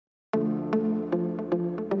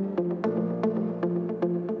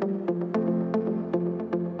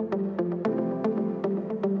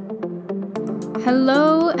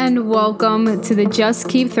Hello and welcome to the Just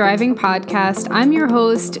Keep Thriving podcast. I'm your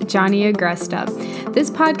host, Johnny Agresta. This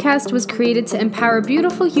podcast was created to empower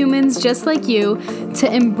beautiful humans just like you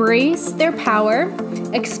to embrace their power,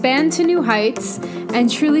 expand to new heights,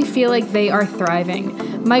 and truly feel like they are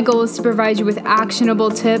thriving. My goal is to provide you with actionable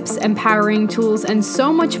tips, empowering tools, and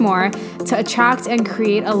so much more to attract and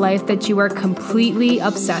create a life that you are completely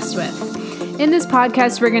obsessed with. In this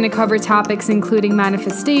podcast, we're going to cover topics including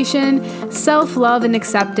manifestation, self-love and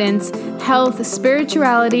acceptance, health,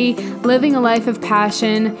 spirituality, living a life of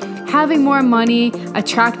passion, having more money,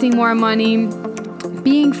 attracting more money,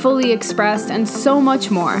 being fully expressed, and so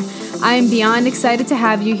much more. I am beyond excited to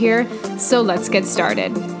have you here, so let's get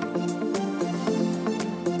started.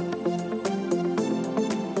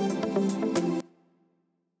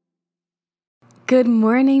 Good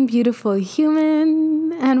morning, beautiful human,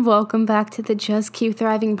 and welcome back to the Just Keep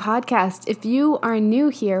Thriving podcast. If you are new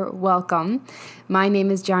here, welcome. My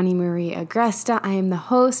name is Johnny Marie Agresta. I am the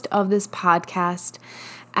host of this podcast,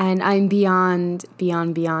 and I'm beyond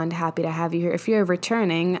happy to have you here. If you're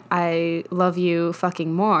returning, I love you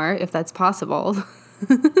fucking more, if that's possible.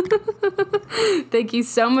 Thank you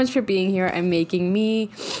so much for being here and making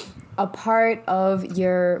me a part of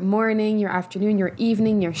your morning, your afternoon, your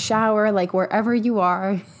evening, your shower, like wherever you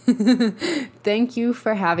are. Thank you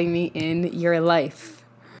for having me in your life.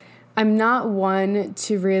 I'm not one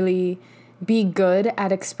to really be good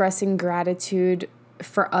at expressing gratitude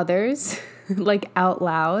for others, like out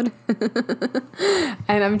loud.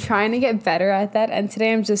 And I'm trying to get better at that. And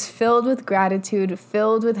today I'm just filled with gratitude,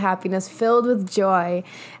 filled with happiness, filled with joy.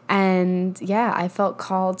 And yeah, I felt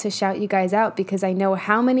called to shout you guys out because I know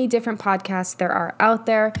how many different podcasts there are out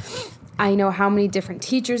there. I know how many different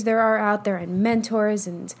teachers there are out there and mentors,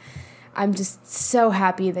 and I'm just so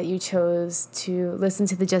happy that you chose to listen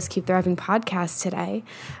to the Just Keep Thriving podcast today.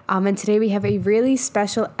 And today we have a really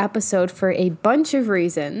special episode for a bunch of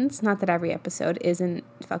reasons. Not that every episode isn't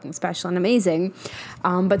fucking special and amazing,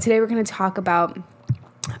 but today we're going to talk about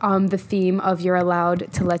the theme of you're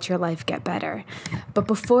allowed to let your life get better. But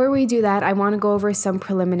before we do that, I want to go over some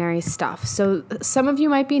preliminary stuff. So some of you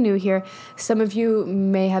might be new here. Some of you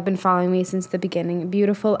may have been following me since the beginning.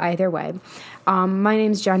 Beautiful either way. My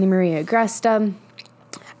name is Johnny Marie Agresta,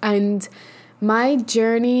 and my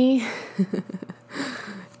journey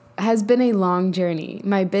has been a long journey.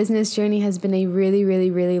 My business journey has been a really,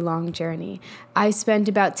 really, really long journey. I spent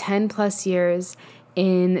about 10 plus years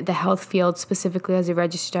in the health field, specifically as a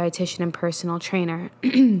registered dietitian and personal trainer.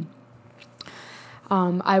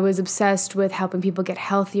 I was obsessed with helping people get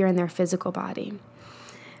healthier in their physical body.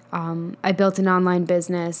 I built an online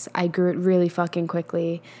business. I grew it really fucking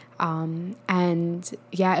quickly. And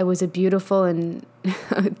yeah, it was a beautiful and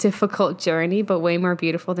difficult journey, but way more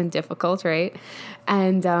beautiful than difficult, right?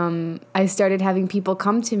 And I started having people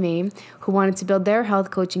come to me who wanted to build their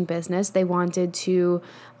health coaching business. They wanted to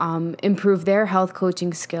improve their health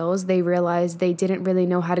coaching skills. They realized they didn't really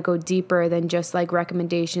know how to go deeper than just like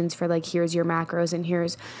recommendations for like, here's your macros and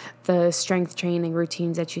here's the strength training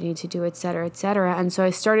routines that you need to do, et cetera, et cetera. And so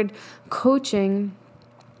I started coaching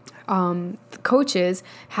coaches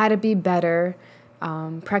how to be better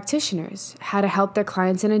practitioners, how to help their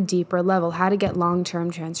clients in a deeper level, how to get long-term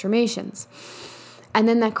transformations. And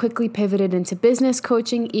then that quickly pivoted into business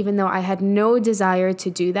coaching, even though I had no desire to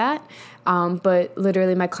do that. But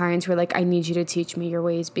literally my clients were like, I need you to teach me your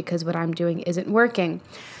ways because what I'm doing isn't working.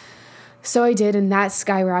 So I did, and that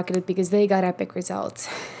skyrocketed because they got epic results.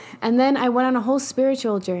 And then I went on a whole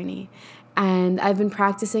spiritual journey. And I've been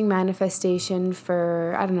practicing manifestation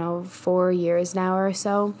for, 4 years now or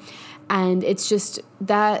so. And it's just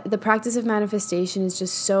that the practice of manifestation is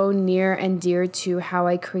just so near and dear to how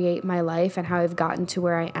I create my life and how I've gotten to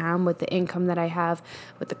where I am with the income that I have,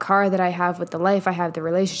 with the car that I have, with the life I have, the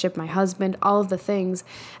relationship, my husband, all of the things.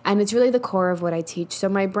 And it's really the core of what I teach. So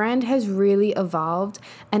my brand has really evolved.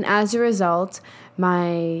 And as a result,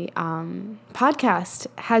 my podcast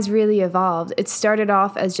has really evolved. It started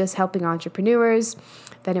off as just helping entrepreneurs.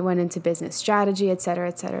 Then it went into business strategy, et cetera,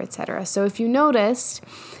 et cetera, et cetera. So if you noticed,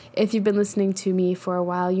 if you've been listening to me for a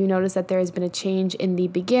while, you notice that there has been a change in the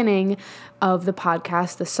beginning of the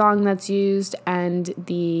podcast, the song that's used and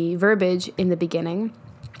the verbiage in the beginning.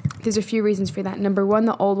 There's a few reasons for that. Number one,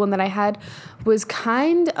 the old one that I had was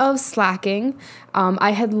kind of slacking.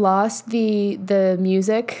 I had lost the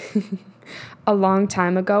music a long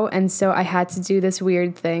time ago, and so I had to do this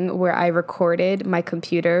weird thing where I recorded my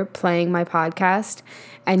computer playing my podcast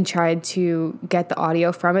and tried to get the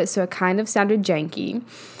audio from it, so it kind of sounded janky.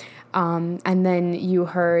 And then you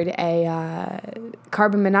heard a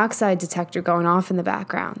carbon monoxide detector going off in the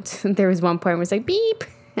background. There was one point where it was like, beep.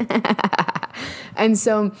 And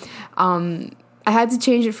so I had to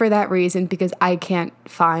change it for that reason, because I can't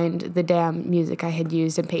find the damn music I had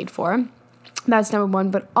used and paid for. That's number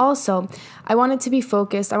one. But also, I want it to be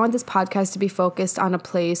focused. I want this podcast to be focused on a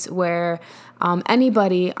place where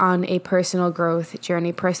anybody on a personal growth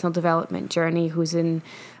journey, personal development journey, who's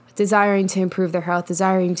desiring to improve their health,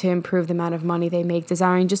 desiring to improve the amount of money they make,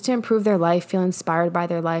 desiring just to improve their life, feel inspired by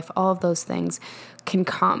their life, all of those things can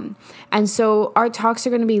come. And so our talks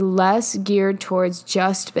are going to be less geared towards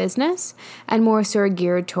just business and more so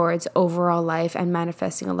geared towards overall life and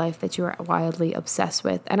manifesting a life that you are wildly obsessed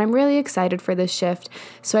with. And I'm really excited for this shift.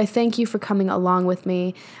 So I thank you for coming along with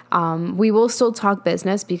me. We will still talk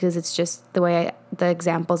business, because it's just the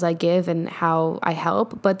examples I give and how I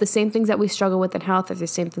help. But the same things that we struggle with in health are the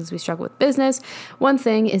same things we struggle with business. One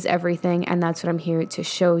thing is everything, and that's what I'm here to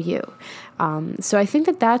show you. So I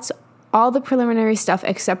think that's all the preliminary stuff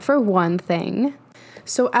except for one thing.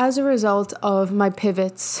 So as a result of my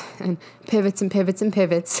pivots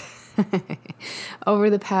over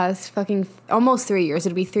the past fucking almost 3 years,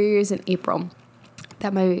 it'll be 3 years in April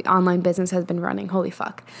that my online business has been running. Holy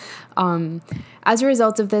fuck. As a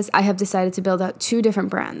result of this, I have decided to build out 2 different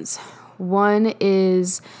brands. One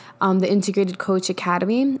is the Integrated Coach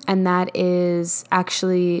Academy, and that is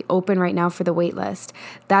actually open right now for the wait list.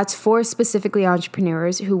 That's for specifically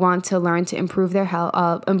entrepreneurs who want to learn to improve their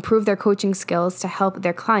health, improve their coaching skills to help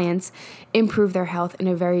their clients improve their health in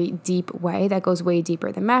a very deep way that goes way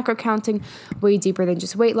deeper than macro counting, way deeper than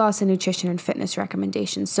just weight loss and nutrition and fitness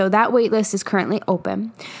recommendations. So that wait list is currently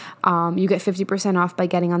open. You get 50% off by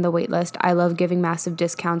getting on the wait list. I love giving massive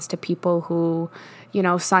discounts to people who,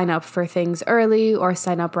 sign up for things early or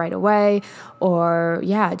sign up right away, or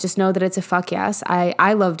just know that it's a fuck yes.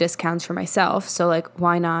 I love discounts for myself. So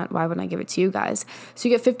why not? Why wouldn't I give it to you guys? So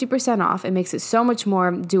you get 50% off. It makes it so much more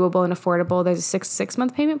doable and affordable. There's a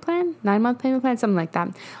 6-month payment plan, 9-month payment plan, something like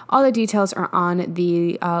that. All the details are on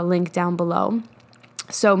the link down below.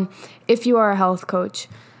 So if you are a health coach,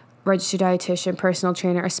 registered dietitian, personal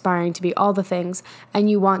trainer, aspiring to be all the things,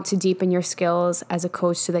 and you want to deepen your skills as a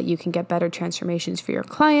coach so that you can get better transformations for your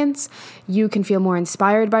clients, you can feel more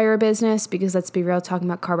inspired by your business, because let's be real, talking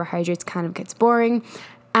about carbohydrates kind of gets boring,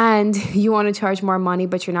 and you want to charge more money,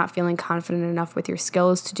 but you're not feeling confident enough with your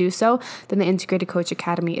skills to do so, then the Integrated Coach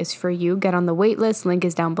Academy is for you. Get on the wait list. Link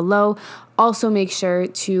is down below. Also, make sure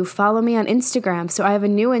to follow me on Instagram. So I have a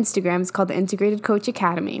new Instagram. It's called the Integrated Coach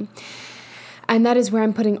Academy. And that is where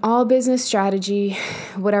I'm putting all business strategy,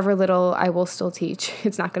 whatever little I will still teach.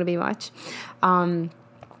 It's not going to be much.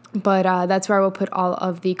 But that's where I will put all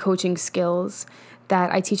of the coaching skills that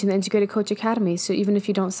I teach in the Integrated Coach Academy. So even if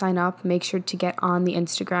you don't sign up, make sure to get on the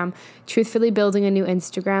Instagram. Truthfully, building a new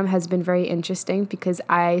Instagram has been very interesting, because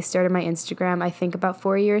I started my Instagram, I think about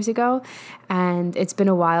 4 years ago. And it's been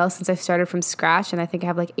a while since I've started from scratch. And I think I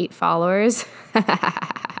have 8 followers.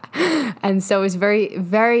 And so it's very,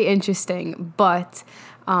 very interesting, but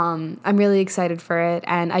I'm really excited for it.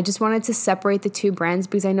 And I just wanted to separate the 2 brands,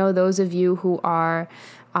 because I know those of you who are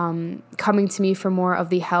coming to me for more of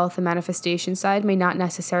the health and manifestation side may not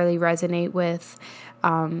necessarily resonate with,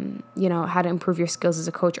 how to improve your skills as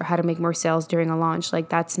a coach or how to make more sales during a launch.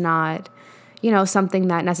 That's not, something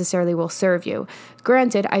that necessarily will serve you.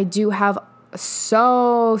 Granted, I do have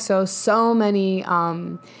so many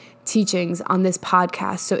teachings on this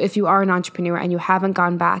podcast. So if you are an entrepreneur and you haven't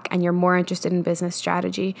gone back and you're more interested in business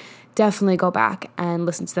strategy, definitely go back and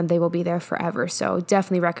listen to them. They will be there forever. So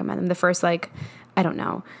definitely recommend them. The first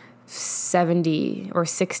 70 or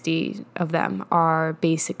 60 of them are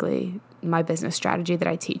basically my business strategy that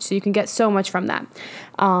I teach. So you can get so much from that.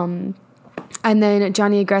 And then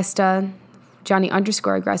Johnny_Agresta,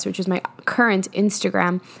 which is my current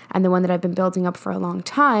Instagram and the one that I've been building up for a long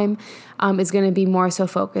time, is going to be more so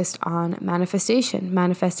focused on manifestation,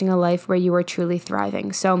 manifesting a life where you are truly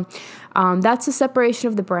thriving. So that's the separation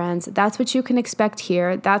of the brands. That's what you can expect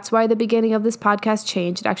here. That's why the beginning of this podcast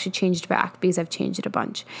changed. It actually changed back because I've changed it a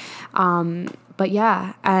bunch. But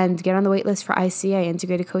yeah, and get on the wait list for ICA,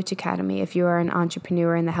 Integrated Coach Academy, if you are an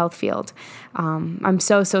entrepreneur in the health field. I'm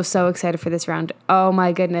so excited for this round. Oh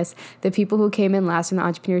my goodness. The people who came in last and the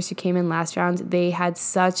entrepreneurs who came in last round, they had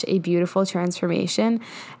such a beautiful transformation,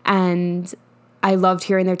 and I loved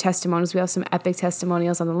hearing their testimonials. We have some epic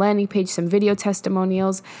testimonials on the landing page, some video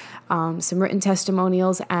testimonials, some written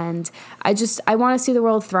testimonials, and I want to see the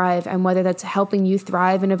world thrive, and whether that's helping you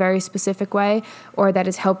thrive in a very specific way or that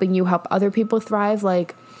is helping you help other people thrive, I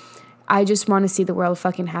just want to see the world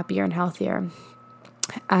fucking happier and healthier.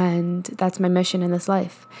 And that's my mission in this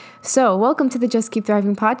life. So welcome to the Just Keep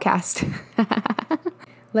Thriving podcast.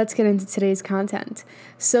 let's get into today's content.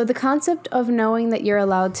 So the concept of knowing that you're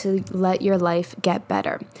allowed to let your life get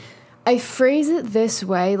better. I phrase it this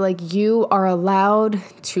way, like you are allowed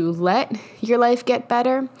to let your life get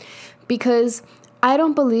better, because I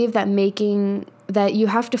don't believe that you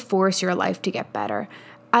have to force your life to get better.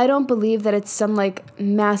 I don't believe that it's some like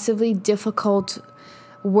massively difficult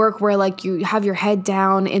work where like you have your head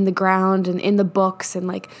down in the ground and in the books and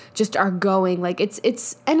like just are going. Like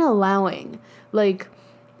it's an allowing. Like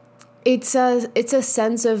it's a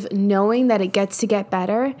sense of knowing that it gets to get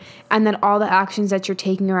better, and that all the actions that you're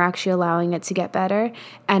taking are actually allowing it to get better.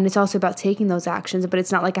 And it's also about taking those actions, but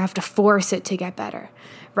it's not like I have to force it to get better,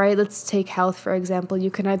 right? Let's take health, for example. You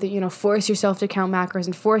can either, force yourself to count macros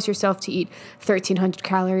and force yourself to eat 1,300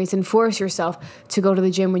 calories and force yourself to go to the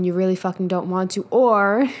gym when you really fucking don't want to,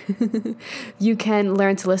 or you can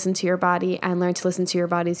learn to listen to your body and learn to listen to your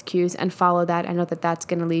body's cues and follow that and know that that's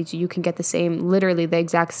going to lead you. You can get literally the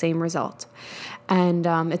exact same result. And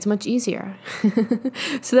it's much easier.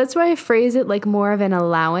 So that's why I phrase it like more of an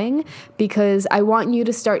allowing, because I want you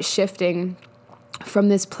to start shifting from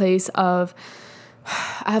this place of,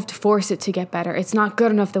 I have to force it to get better. It's not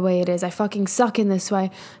good enough the way it is. I fucking suck in this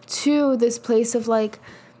way. To this place of like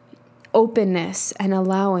openness and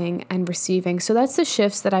allowing and receiving. So that's the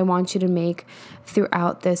shifts that I want you to make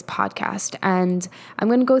throughout this podcast. And I'm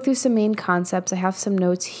going to go through some main concepts. I have some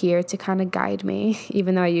notes here to kind of guide me,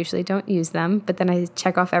 even though I usually don't use them. But then I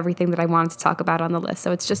check off everything that I wanted to talk about on the list.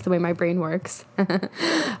 So it's just the way my brain works.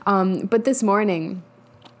 But this morning,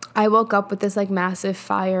 I woke up with this like massive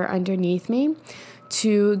fire underneath me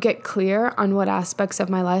to get clear on what aspects of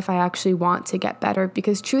my life I actually want to get better.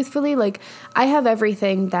 Because truthfully, like I have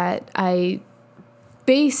everything that I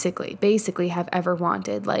basically have ever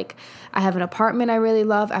wanted. Like I have an apartment I really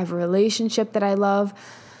love. I have a relationship that I love.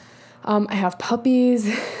 I have puppies.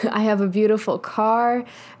 I have a beautiful car.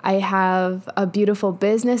 I have a beautiful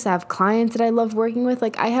business. I have clients that I love working with.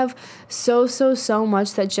 Like I have so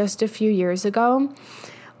much that just a few years ago,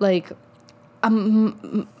 like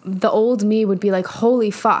the old me would be like,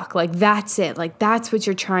 holy fuck, like that's it. Like that's what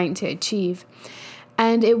you're trying to achieve.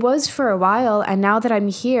 And it was for a while. And now that I'm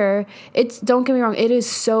here, don't get me wrong, it is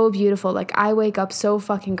so beautiful. Like I wake up so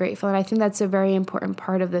fucking grateful. And I think that's a very important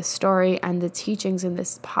part of this story and the teachings in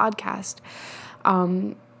this podcast.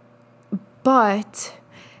 But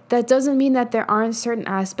that doesn't mean that there aren't certain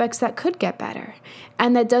aspects that could get better.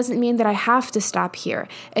 And that doesn't mean that I have to stop here.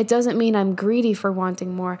 It doesn't mean I'm greedy for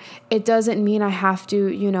wanting more. It doesn't mean I have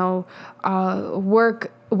to,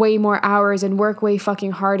 work way more hours and work way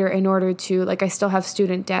fucking harder in order to, like, I still have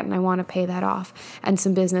student debt and I want to pay that off, and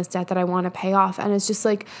some business debt that I want to pay off. And it's just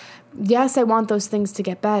like, yes, I want those things to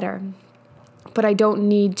get better, but I don't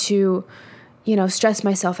need to, stress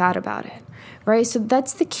myself out about it. Right? So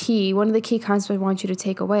that's the key. One of the key concepts I want you to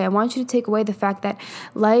take away. I want you to take away the fact that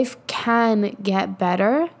life can get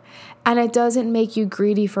better, and it doesn't make you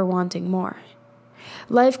greedy for wanting more.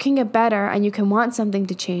 Life can get better and you can want something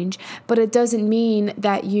to change, but it doesn't mean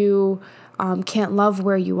that you can't love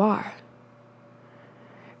where you are.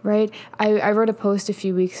 Right? I wrote a post a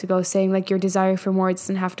few weeks ago saying like your desire for more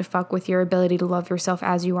doesn't have to fuck with your ability to love yourself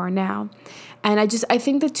as you are now. And I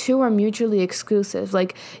think the two are mutually exclusive.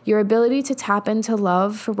 Like your ability to tap into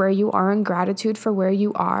love for where you are and gratitude for where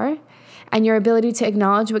you are, and your ability to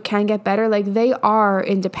acknowledge what can get better, like they are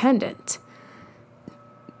independent.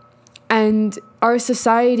 And our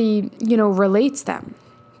society, relates them.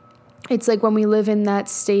 It's like when we live in that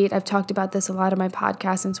state, I've talked about this a lot in my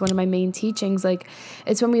podcast, and it's one of my main teachings, like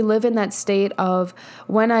it's when we live in that state of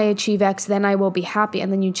when I achieve X, then I will be happy,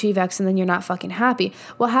 and then you achieve X and then you're not fucking happy.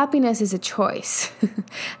 Well, happiness is a choice.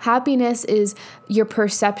 Happiness is your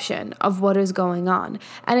perception of what is going on.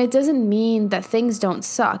 And it doesn't mean that things don't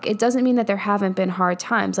suck. It doesn't mean that there haven't been hard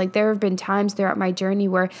times. Like there have been times throughout my journey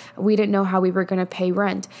where we didn't know how we were going to pay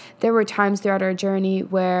rent. There were times throughout our journey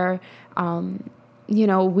where,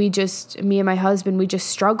 me and my husband, we just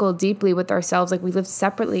struggled deeply with ourselves. Like we lived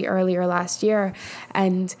separately earlier last year.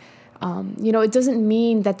 And, it doesn't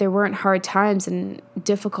mean that there weren't hard times and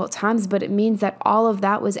difficult times, but it means that all of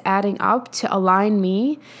that was adding up to align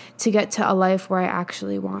me to get to a life where I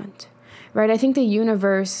actually want, right? I think the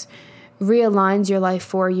universe realigns your life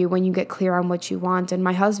for you when you get clear on what you want. And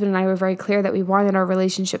my husband and I were very clear that we wanted our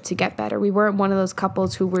relationship to get better. We weren't one of those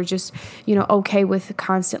couples who were just, okay with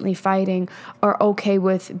constantly fighting, or okay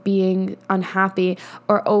with being unhappy,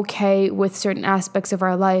 or okay with certain aspects of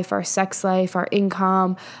our life, our sex life, our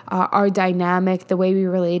income, our dynamic, the way we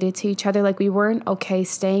related to each other. Like we weren't okay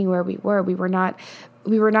staying where we were. We were not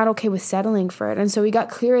we were not okay with settling for it. And so we got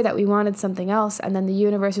clear that we wanted something else. And then the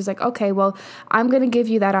universe was like, okay, well, I'm going to give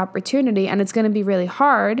you that opportunity, and it's going to be really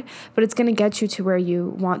hard, but it's going to get you to where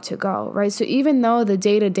you want to go, right? So even though the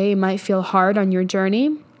day-to-day might feel hard on your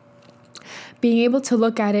journey, being able to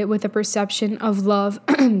look at it with a perception of love,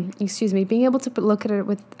 being able to look at it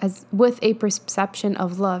with a perception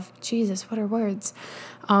of love. Jesus, what are words?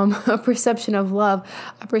 A perception of love,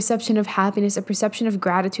 a perception of happiness, a perception of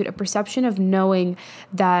gratitude, a perception of knowing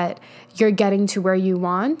that you're getting to where you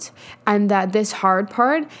want, and that this hard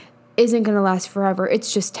part isn't going to last forever.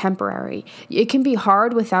 It's just temporary. It can be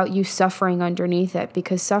hard without you suffering underneath it,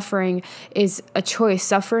 because suffering is a choice.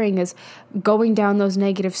 Suffering is going down those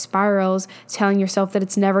negative spirals, telling yourself that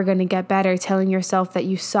it's never going to get better, telling yourself that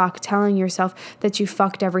you suck, telling yourself that you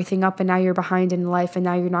fucked everything up and now you're behind in life, and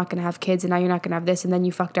now you're not going to have kids, and now you're not going to have this, and then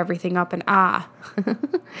you fucked everything up, and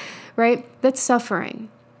right? That's suffering.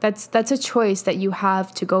 That's a choice that you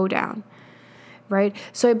have to go down. Right?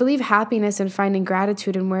 So I believe happiness and finding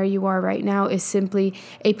gratitude in where you are right now is simply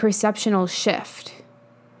a perceptional shift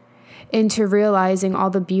into realizing all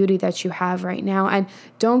the beauty that you have right now. And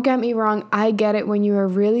don't get me wrong, I get it when you are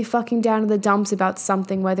really fucking down in the dumps about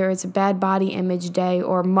something, whether it's a bad body image day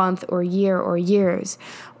or month or year or years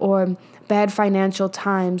or bad financial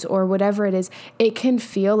times or whatever it is. It can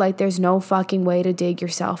feel like there's no fucking way to dig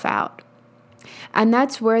yourself out. And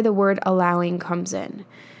that's where the word allowing comes in.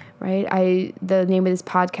 Right? The name of this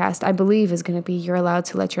podcast, I believe, is going to be You're Allowed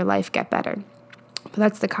to Let Your Life Get Better. But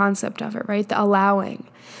that's the concept of it, right? The allowing.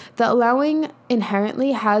 The allowing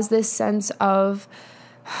inherently has this sense of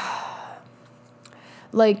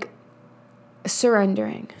like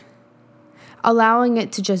surrendering, allowing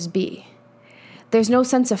it to just be. There's no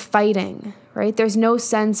sense of fighting, right? There's no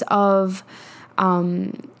sense of,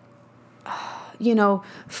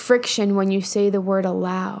 friction when you say the word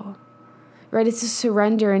allow. Right? It's a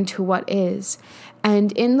surrender into what is.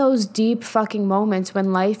 And in those deep fucking moments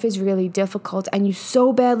when life is really difficult and you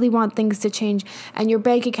so badly want things to change and your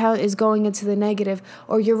bank account is going into the negative,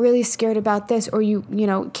 or you're really scared about this, or you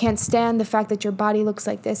can't stand the fact that your body looks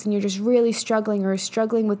like this and you're just really struggling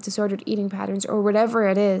with disordered eating patterns or whatever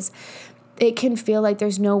it is, it can feel like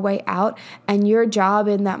there's no way out. And your job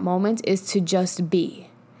in that moment is to just be,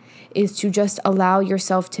 is to just allow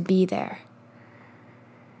yourself to be there.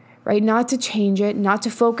 Right? Not to change it, not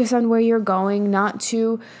to focus on where you're going, not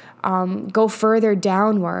to go further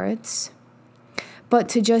downwards, but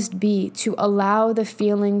to just be, to allow the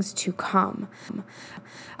feelings to come.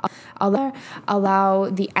 Allow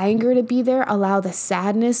the anger to be there, allow the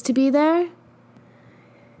sadness to be there,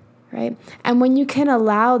 right? And when you can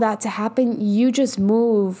allow that to happen, you just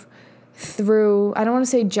move through, I don't want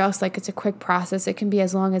to say just like it's a quick process, it can be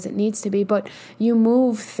as long as it needs to be, but you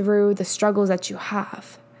move through the struggles that you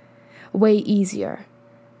have way easier.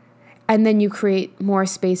 And then you create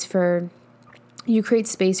space for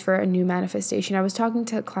a new manifestation. I was talking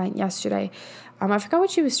to a client yesterday. I forgot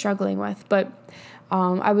what she was struggling with, but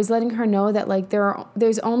I was letting her know that like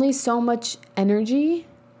there's only so much energy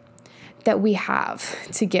that we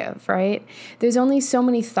have to give, right? There's only so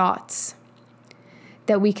many thoughts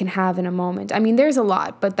that we can have in a moment. I mean, there's a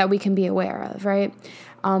lot, but that we can be aware of, right?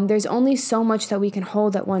 There's only so much that we can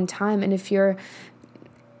hold at one time. And if you're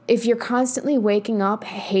constantly waking up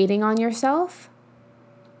hating on yourself,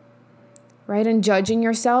 right, and judging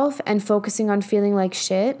yourself and focusing on feeling like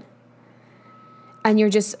shit, and you're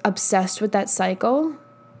just obsessed with that cycle,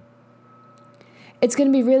 it's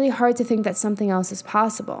going to be really hard to think that something else is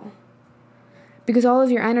possible. Because all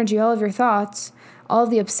of your energy, all of your thoughts, all of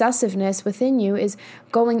the obsessiveness within you is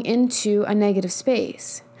going into a negative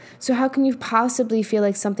space. So how can you possibly feel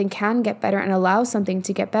like something can get better and allow something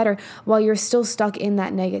to get better while you're still stuck in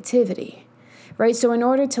that negativity, right? So in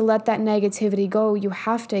order to let that negativity go, you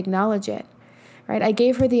have to acknowledge it, right? I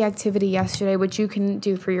gave her the activity yesterday, which you can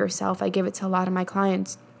do for yourself. I give it to a lot of my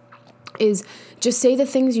clients, is just say the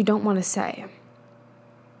things you don't want to say.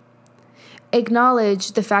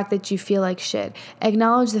 Acknowledge the fact that you feel like shit.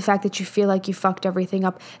 Acknowledge the fact that you feel like you fucked everything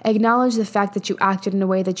up. Acknowledge the fact that you acted in a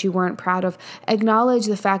way that you weren't proud of. Acknowledge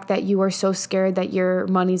the fact that you are so scared that your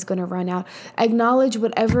money's going to run out. Acknowledge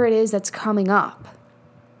whatever it is that's coming up.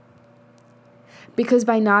 Because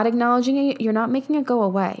by not acknowledging it, you're not making it go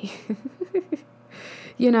away.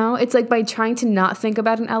 It's like by trying to not think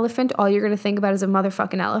about an elephant, all you're going to think about is a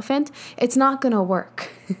motherfucking elephant. It's not going to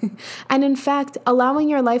work. And in fact, allowing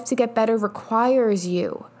your life to get better requires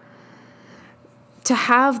you to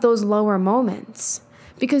have those lower moments,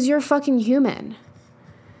 because you're fucking human,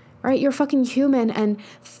 right? You're fucking human, and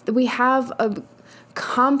we have a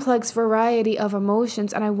complex variety of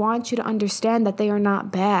emotions, and I want you to understand that they are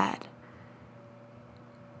not bad.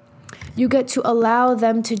 You get to allow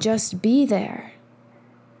them to just be there,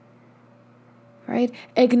 right?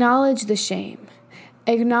 Acknowledge the shame.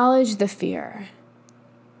 Acknowledge the fear.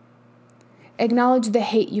 Acknowledge the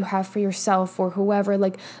hate you have for yourself or whoever.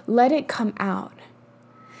 Like, let it come out.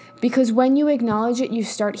 Because when you acknowledge it, you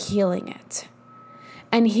start healing it.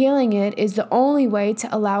 And healing it is the only way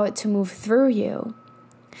to allow it to move through you,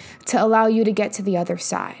 to allow you to get to the other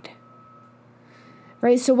side.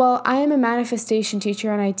 Right? So while I am a manifestation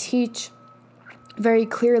teacher and I teach very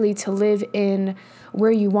clearly to live in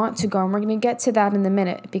where you want to go, and we're going to get to that in a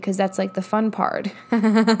minute because that's like the fun part.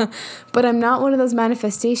 But I'm not one of those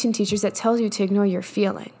manifestation teachers that tells you to ignore your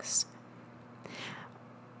feelings.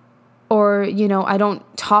 Or, I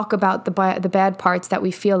don't talk about the bad parts that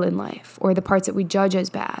we feel in life or the parts that we judge as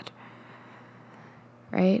bad,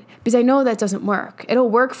 right? Because I know that doesn't work. It'll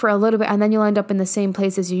work for a little bit and then you'll end up in the same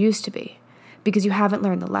place as you used to be because you haven't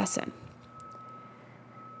learned the lesson,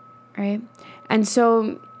 right? And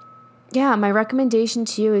so, yeah, my recommendation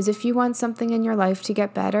to you is if you want something in your life to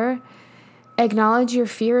get better, acknowledge your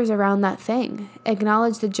fears around that thing.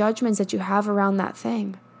 Acknowledge the judgments that you have around that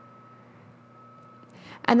thing.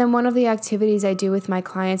 And then one of the activities I do with my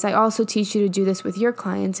clients, I also teach you to do this with your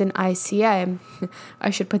clients in ICA. I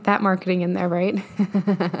should put that marketing in there, right?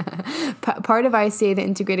 Part of ICA, the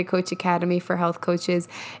Integrated Coach Academy for Health Coaches,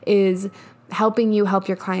 is helping you help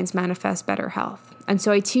your clients manifest better health. And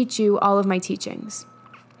so I teach you all of my teachings.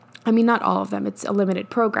 I mean, not all of them. It's a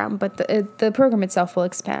limited program, but the program itself will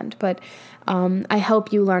expand. But I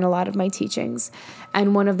help you learn a lot of my teachings.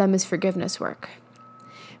 And one of them is forgiveness work.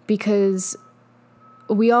 Because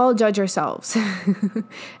we all judge ourselves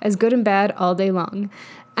as good and bad all day long.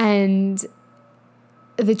 And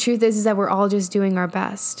the truth is that we're all just doing our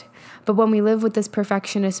best. But when we live with this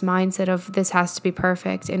perfectionist mindset of this has to be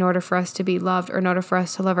perfect in order for us to be loved or in order for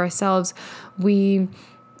us to love ourselves, we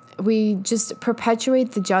just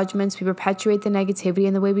perpetuate the judgments, we perpetuate the negativity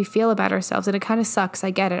and the way we feel about ourselves. And it kind of sucks. I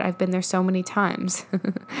get it. I've been there so many times.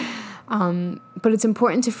 But it's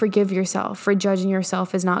important to forgive yourself for judging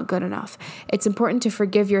yourself as not good enough. It's important to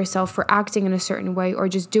forgive yourself for acting in a certain way or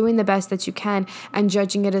just doing the best that you can and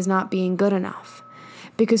judging it as not being good enough.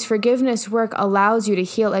 Because forgiveness work allows you to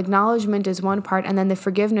heal. Acknowledgement is one part, and then the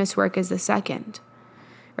forgiveness work is the second.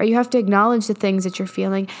 Right? You have to acknowledge the things that you're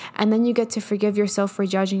feeling, and then you get to forgive yourself for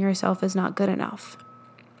judging yourself as not good enough.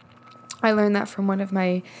 I learned that from one of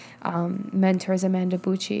my mentors, Amanda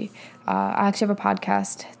Bucci. I actually have a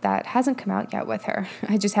podcast that hasn't come out yet with her.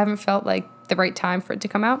 I just haven't felt like the right time for it to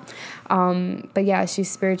come out. But yeah,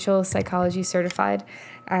 she's spiritual psychology certified.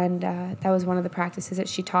 And that was one of the practices that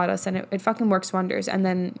she taught us. And it fucking works wonders. And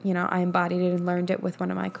then, I embodied it and learned it with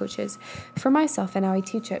one of my coaches for myself. And now I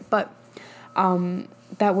teach it. But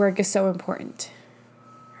that work is so important.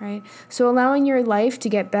 Right? So allowing your life to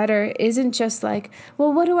get better isn't just like,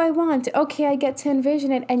 well, what do I want? Okay, I get to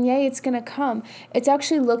envision it and yay, it's going to come. It's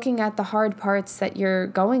actually looking at the hard parts that you're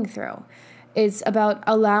going through. It's about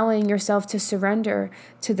allowing yourself to surrender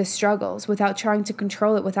to the struggles without trying to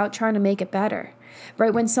control it, without trying to make it better.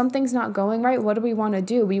 Right? When something's not going right, what do we want to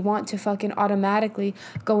do? We want to fucking automatically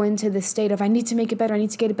go into the state of, I need to make it better, I need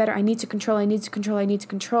to get it better, I need to control, I need to control, I need to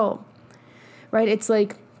control. Right? It's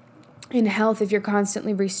like, in health, if you're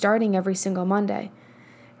constantly restarting every single Monday,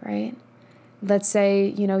 right? Let's say,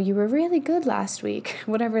 you were really good last week,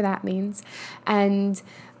 whatever that means. And,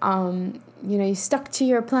 you stuck to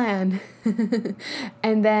your plan.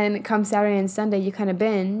 And then come Saturday and Sunday, you kind of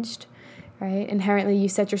binged, right? Inherently, you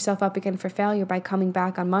set yourself up again for failure by coming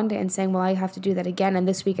back on Monday and saying, well, I have to do that again. And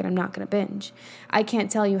this weekend, I'm not going to binge. I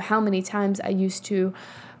can't tell you how many times I used to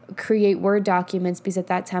create Word documents because at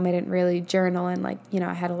that time I didn't really journal and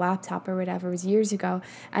I had a laptop or whatever. It was years ago.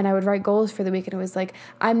 And I would write goals for the week and it was like,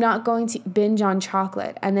 I'm not going to binge on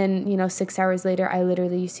chocolate. And then, 6 hours later, I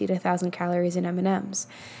literally used to eat 1,000 calories in M&Ms.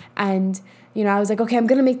 And, I was like, okay, I'm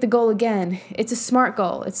going to make the goal again. It's a SMART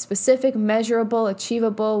goal. It's specific, measurable,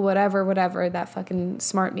 achievable, whatever that fucking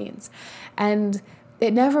SMART means. And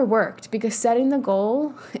it never worked because setting the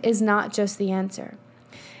goal is not just the answer.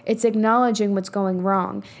 It's acknowledging what's going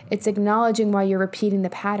wrong. It's acknowledging why you're repeating the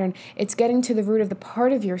pattern. It's getting to the root of the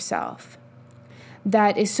part of yourself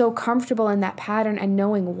that is so comfortable in that pattern and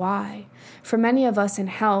knowing why. For many of us in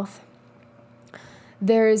health,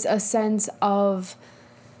 there's a sense of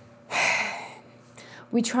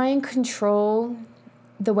we try and control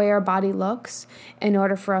the way our body looks in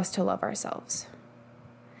order for us to love ourselves.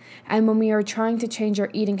 And when we are trying to change our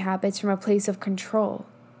eating habits from a place of control,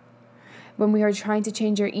 when we are trying to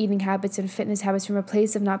change our eating habits and fitness habits from a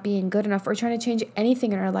place of not being good enough, or trying to change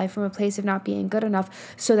anything in our life from a place of not being good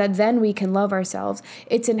enough so that then we can love ourselves,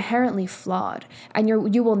 it's inherently flawed. And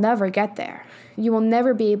you will never get there. You will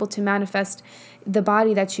never be able to manifest the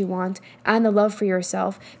body that you want and the love for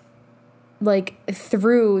yourself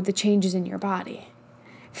through the changes in your body,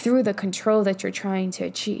 through the control that you're trying to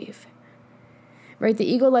achieve. Right?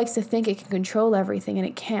 The ego likes to think it can control everything, and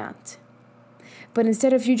it can't. But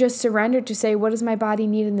instead, if you just surrendered to say, what does my body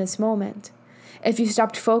need in this moment? If you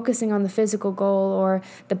stopped focusing on the physical goal or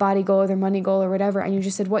the body goal or the money goal or whatever, and you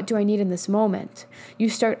just said, what do I need in this moment? You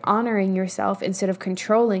start honoring yourself instead of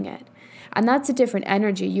controlling it. And that's a different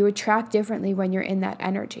energy. You attract differently when you're in that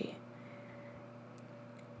energy.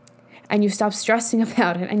 And you stop stressing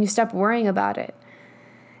about it, and you stop worrying about it.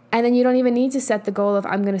 And then you don't even need to set the goal of,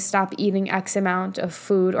 I'm going to stop eating X amount of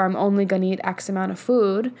food, or I'm only going to eat X amount of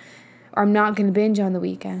food, or I'm not going to binge on the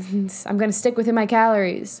weekends. I'm going to stick within my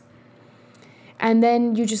calories. And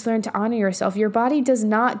then you just learn to honor yourself. Your body does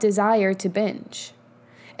not desire to binge.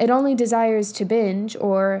 It only desires to binge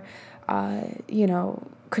or,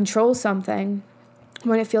 control something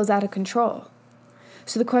when it feels out of control.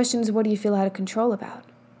 So the question is, what do you feel out of control about?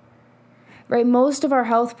 Right? Most of our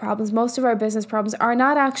health problems, most of our business problems are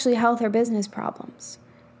not actually health or business problems.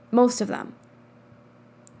 Most of them.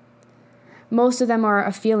 Most of them are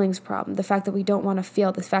a feelings problem. The fact that we don't want to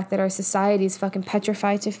feel, the fact that our society is fucking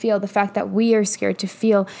petrified to feel, the fact that we are scared to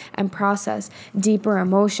feel and process deeper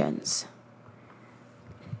emotions.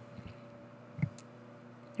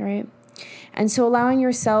 All right? And so allowing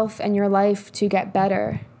yourself and your life to get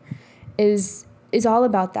better is all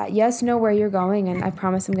about that. Yes, know where you're going, and I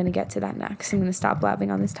promise I'm going to get to that next. I'm going to stop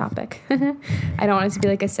blabbing on this topic. I don't want it to be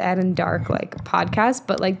like a sad and dark podcast,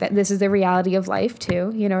 but this is the reality of life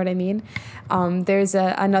too. You know what I mean? There's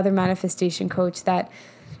another manifestation coach that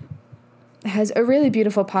has a really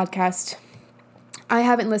beautiful podcast. I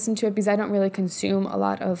haven't listened to it because I don't really consume a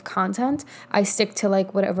lot of content. I stick to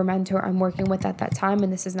whatever mentor I'm working with at that time,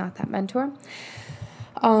 and this is not that mentor.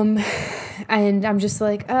 And I'm just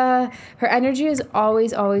her energy is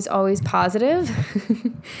always, always, always positive.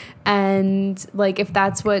 And if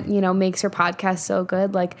that's what, makes her podcast so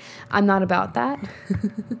good, I'm not about that.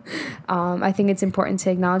 I think it's important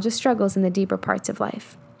to acknowledge the struggles in the deeper parts of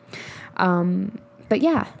life. But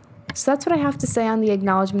yeah, so that's what I have to say on the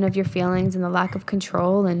acknowledgement of your feelings and the lack of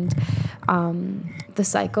control and, the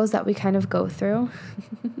cycles that we kind of go through.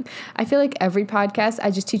 I feel like every podcast, I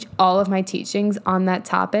just teach all of my teachings on that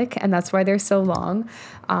topic, and that's why they're so long.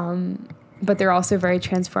 But they're also very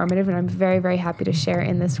transformative, and I'm very, very happy to share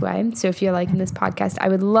in this way. So if you're liking this podcast, I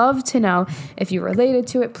would love to know if you related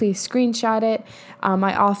to it. Please screenshot it.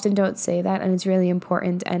 I often don't say that, and it's really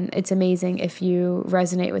important, and it's amazing if you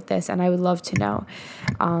resonate with this, and I would love to know.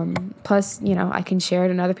 Plus, I can share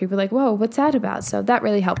it, and other people are like, whoa, what's that about? So that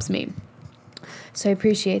really helps me. So I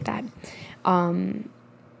appreciate that.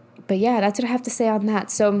 But yeah, that's what I have to say on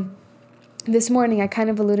that. So this morning, I kind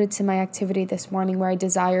of alluded to my activity this morning where I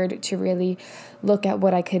desired to really look at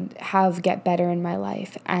what I could have get better in my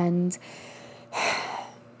life. And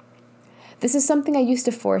this is something I used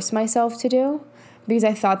to force myself to do because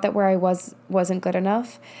I thought that where I wasn't good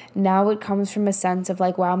enough. Now it comes from a sense of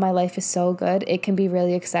wow, my life is so good. It can be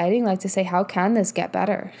really exciting, to say, how can this get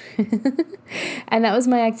better? And that was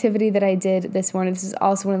my activity that I did this morning. This is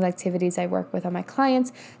also one of the activities I work with on my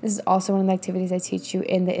clients. This is also one of the activities I teach you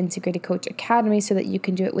in the Integrated Coach Academy so that you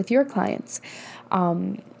can do it with your clients.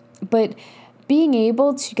 But being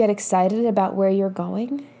able to get excited about where you're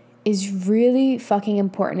going is really fucking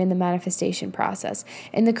important in the manifestation process,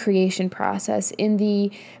 in the creation process, in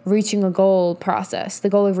the reaching a goal process, the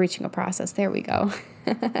goal of reaching a process. There we go.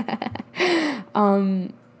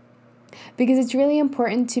 Because it's really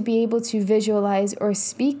important to be able to visualize or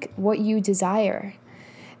speak what you desire.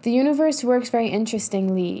 The universe works very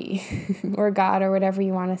interestingly, or God, or whatever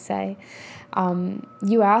you want to say.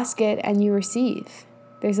 You ask it and you receive.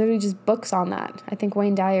 There's literally just books on that. I think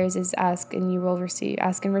Wayne Dyer's is Ask and You Will Receive,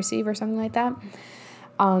 Ask and Receive or something like that.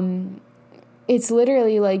 It's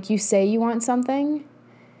literally you say you want something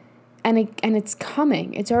and it's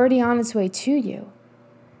coming. It's already on its way to you.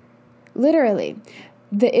 Literally.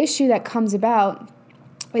 The issue that comes about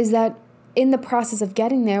is that in the process of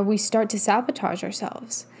getting there, we start to sabotage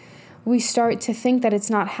ourselves. We start to think that it's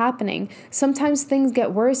not happening. Sometimes things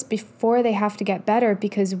get worse before they have to get better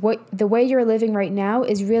because the way you're living right now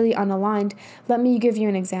is really unaligned. Let me give you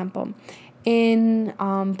an example. In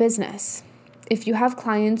business, if you have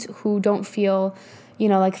clients who don't feel,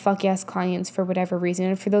 like fuck yes clients for whatever reason.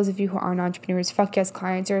 And for those of you who aren't entrepreneurs, fuck yes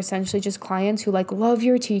clients are essentially just clients who like love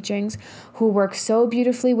your teachings, who work so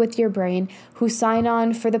beautifully with your brain, who sign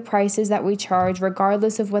on for the prices that we charge,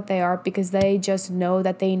 regardless of what they are, because they just know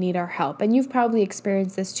that they need our help. And you've probably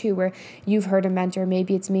experienced this too, where you've heard a mentor,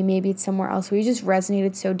 maybe it's me, maybe it's somewhere else, where you just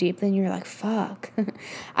resonated so deeply and you're like, fuck,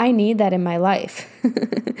 I need that in my life.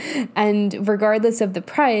 And regardless of the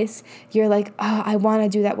price, you're like, oh, I want to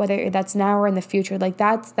do that, whether that's now or in the future. Like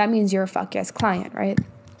that means you're a fuck yes client, right?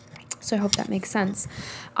 So I hope that makes sense.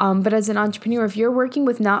 But as an entrepreneur, if you're working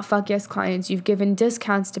with not fuck yes clients, you've given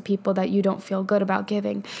discounts to people that you don't feel good about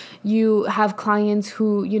giving. You have clients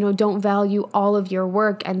who, don't value all of your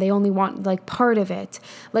work and they only want like part of it.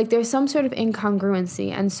 Like there's some sort of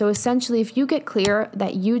incongruency. And so essentially, if you get clear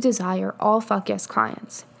that you desire all fuck yes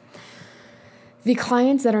clients, the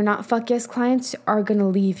clients that are not fuck yes clients are going to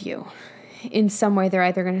leave you. In some way, they're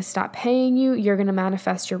either going to stop paying you, you're going to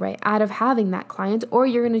manifest your way out of having that client, or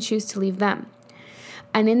you're going to choose to leave them.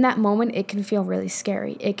 And in that moment, it can feel really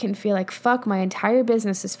scary. It can feel like, fuck, my entire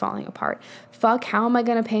business is falling apart. Fuck, how am I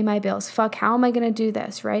going to pay my bills? Fuck, how am I going to do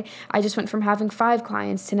this, right? I just went from having 5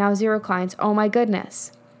 clients to now 0 clients. Oh my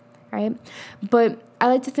goodness, right? But I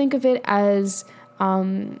like to think of it as,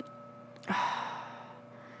 I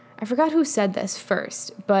forgot who said this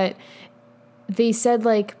first, but they said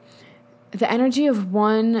like, the energy of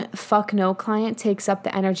one fuck no client takes up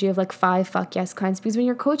the energy of like 5 fuck yes clients. Because when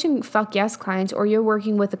you're coaching fuck yes clients, or you're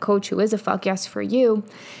working with a coach who is a fuck yes for you,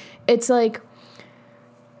 it's like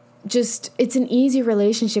it's an easy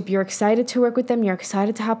relationship. You're excited to work with them. You're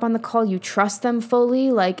excited to hop on the call. You trust them fully.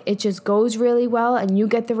 Like it just goes really well and you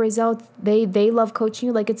get the results. They love coaching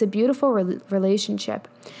you. Like it's a beautiful relationship.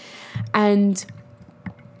 And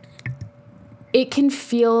it can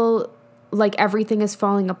feel like everything is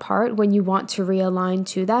falling apart when you want to realign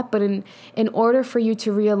to that. But in order for you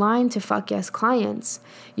to realign to fuck yes clients,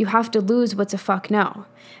 you have to lose what's a fuck no.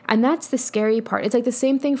 And that's the scary part. It's like the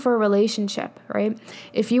same thing for a relationship, right?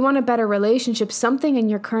 If you want a better relationship, something in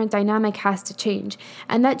your current dynamic has to change.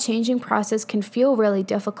 And that changing process can feel really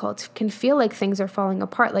difficult, can feel like things are falling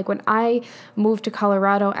apart. Like when I moved to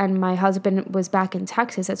Colorado and my husband was back in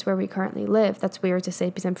Texas, that's where we currently live. That's weird to say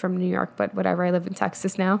because I'm from New York, but whatever, I live in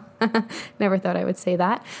Texas now. Never thought I would say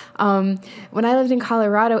that. When I lived in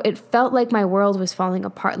Colorado, it felt like my world was falling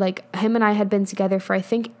apart. Like him and I had been together for, I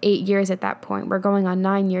think, 8 years at that point. We're going on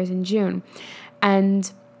 9 years in June,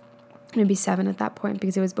 and maybe 7 at that point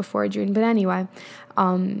because it was before June. But anyway,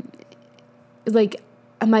 like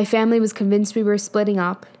my family was convinced we were splitting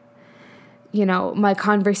up. My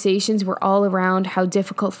conversations were all around how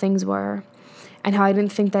difficult things were and how I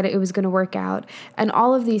didn't think that it was going to work out and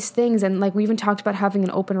all of these things. And like we even talked about having an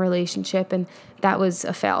open relationship, and that was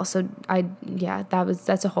a fail. So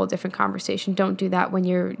that's a whole different conversation. Don't do that when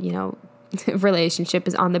you're, relationship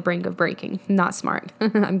is on the brink of breaking. Not smart.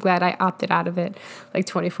 I'm glad I opted out of it like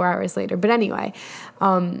 24 hours later. But anyway,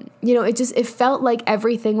 it felt like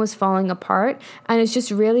everything was falling apart, and it's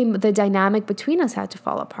just really the dynamic between us had to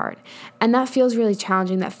fall apart. And that feels really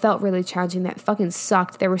challenging. That felt really challenging. That fucking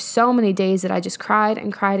sucked. There were so many days that I just cried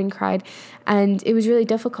and cried and cried, and it was really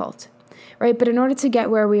difficult. Right? But in order to get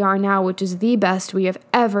where we are now, which is the best we have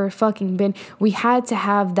ever fucking been, we had to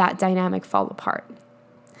have that dynamic fall apart.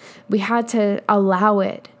 We had to allow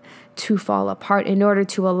it to fall apart in order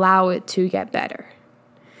to allow it to get better.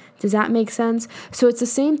 Does that make sense? So it's the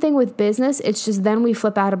same thing with business. It's just then we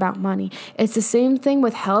flip out about money. It's the same thing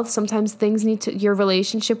with health. Sometimes your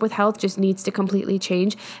relationship with health just needs to completely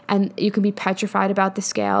change, and you can be petrified about the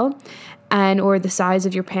scale or the size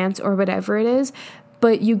of your pants or whatever it is,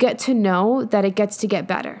 but you get to know that it gets to get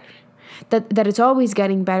better. That it's always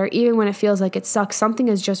getting better, even when it feels like it sucks. Something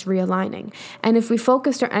is just realigning. And if we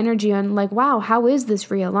focused our energy on like, wow, how is this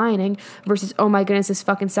realigning versus, oh my goodness, this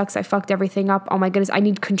fucking sucks. I fucked everything up. Oh my goodness, I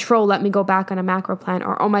need control. Let me go back on a macro plan.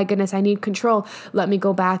 Or, oh my goodness, I need control. Let me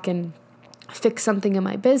go back and fix something in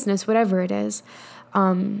my business, whatever it is.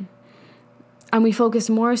 And we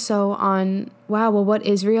focus more so on, wow, well, what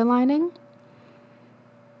is realigning?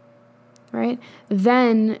 Right?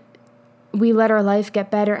 Then we let our life get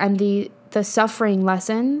better, and the suffering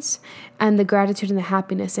lessens, and the gratitude and the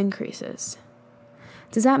happiness increases.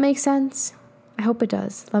 Does that make sense? I hope it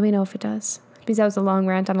does. Let me know if it does, because that was a long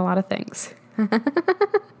rant on a lot of things.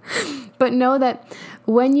 But know that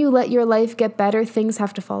when you let your life get better, things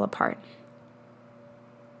have to fall apart.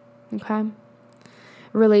 Okay?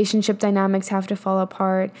 Relationship dynamics have to fall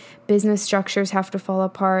apart. Business structures have to fall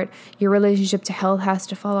apart. Your relationship to health has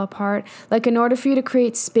to fall apart. Like in order for you to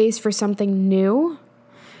create space for something new,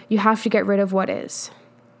 you have to get rid of what is.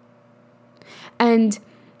 And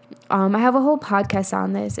I have a whole podcast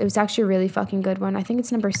on this. It was actually a really fucking good one. I think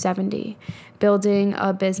it's number 70, building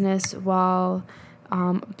a business while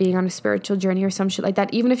being on a spiritual journey or some shit like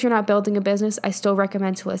that. Even if you're not building a business, I still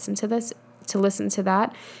recommend to listen to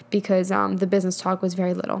that, because the business talk was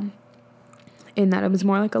very little in that. It was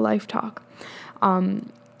more like a life talk.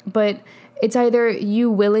 But it's either you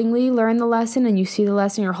willingly learn the lesson and you see the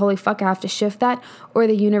lesson, you're holy fuck, I have to shift that, or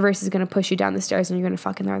the universe is going to push you down the stairs and you're going to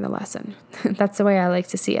fucking learn the lesson. That's the way I like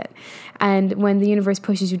to see it. And when the universe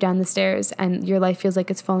pushes you down the stairs and your life feels like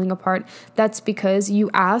it's falling apart, that's because you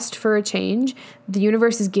asked for a change. The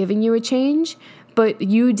universe is giving you a change, but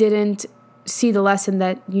you didn't see the lesson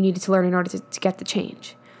that you needed to learn in order to get the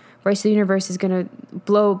change, right? So the universe is going to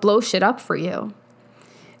blow shit up for you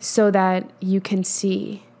so that you can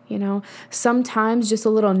see. Sometimes just a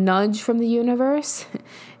little nudge from the universe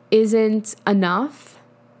isn't enough.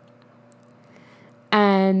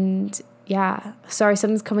 And yeah, sorry,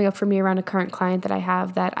 something's coming up for me around a current client that I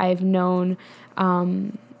have that I've known.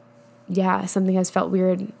 Something has felt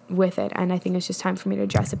weird with it, and I think it's just time for me to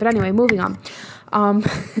address it. But anyway, moving on.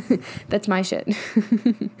 That's my shit.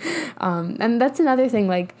 And that's another thing,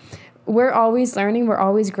 like, we're always learning, we're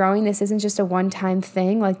always growing. This isn't just a one-time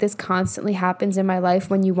thing. Like, this constantly happens in my life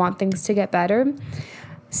when you want things to get better.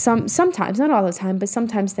 Sometimes, not all the time, but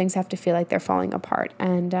sometimes things have to feel like they're falling apart.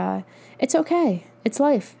 And it's okay. It's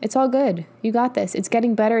life. It's all good. You got this. It's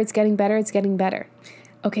getting better. It's getting better. It's getting better.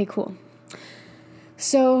 Okay, cool.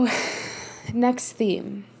 So, next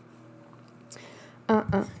theme.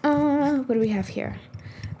 What do we have here?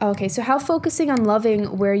 Okay, so how focusing on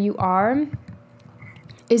loving where you are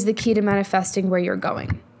is the key to manifesting where you're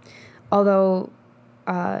going. Although,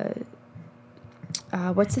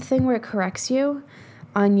 what's the thing where it corrects you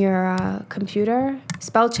on your computer?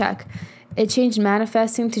 Spell check. It changed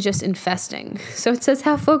manifesting to just infesting. So it says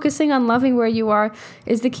how focusing on loving where you are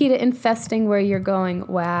is the key to infesting where you're going.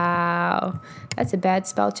 Wow. That's a bad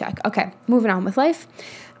spell check. Okay, moving on with life.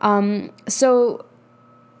 So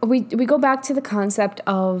we go back to the concept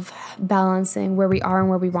of balancing where we are and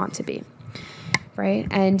where we want to be. Right?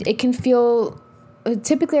 And it can feel,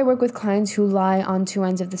 typically I work with clients who lie on two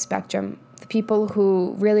ends of the spectrum. The people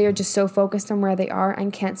who really are just so focused on where they are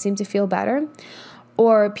and can't seem to feel better,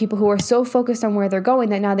 or people who are so focused on where they're going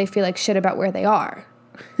that now they feel like shit about where they are.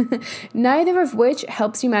 Neither of which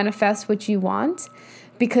helps you manifest what you want,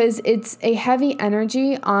 because it's a heavy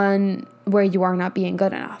energy on where you are not being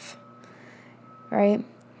good enough. Right?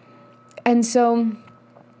 And so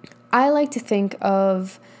I like to think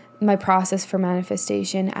of my process for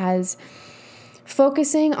manifestation as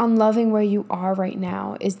focusing on loving where you are right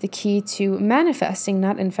now is the key to manifesting,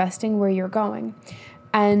 not infesting where you're going.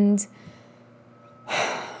 And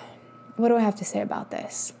what do I have to say about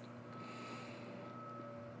this?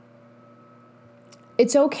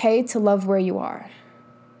 It's okay to love where you are.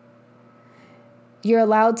 You're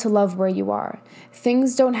allowed to love where you are.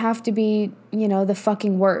 Things don't have to be, the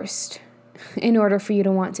fucking worst in order for you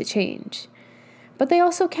to want to change. But they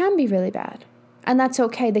also can be really bad. And that's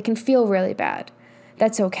okay. They can feel really bad.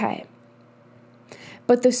 That's okay.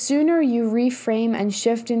 But the sooner you reframe and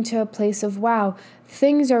shift into a place of, wow,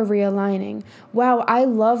 things are realigning. Wow, I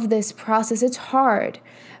love this process. It's hard,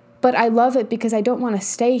 but I love it because I don't want to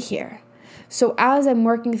stay here. So as I'm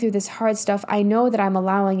working through this hard stuff, I know that I'm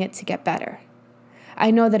allowing it to get better.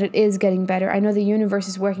 I know that it is getting better. I know the universe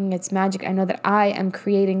is working its magic. I know that I am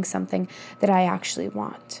creating something that I actually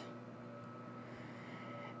want.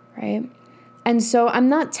 Right? And so I'm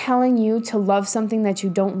not telling you to love something that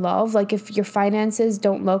you don't love. Like, if your finances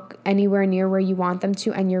don't look anywhere near where you want them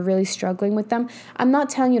to and you're really struggling with them, I'm not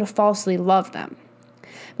telling you to falsely love them.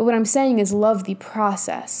 But what I'm saying is love the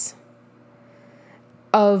process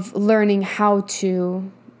of learning how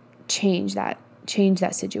to change that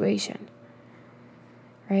situation.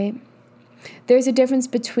 Right? There's a difference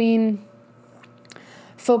between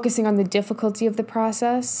focusing on the difficulty of the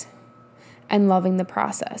process and loving the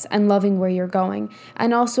process and loving where you're going,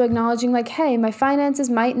 and also acknowledging, like, hey, my finances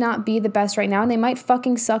might not be the best right now and they might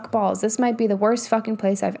fucking suck balls. This might be the worst fucking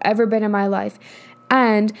place I've ever been in my life,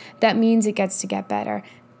 and that means it gets to get better.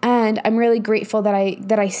 And I'm really grateful that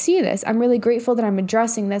I see this. I'm really grateful that I'm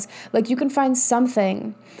addressing this. Like, you can find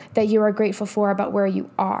something that you are grateful for about where you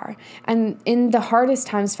are. And in the hardest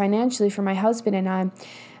times financially for my husband and I,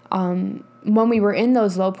 when we were in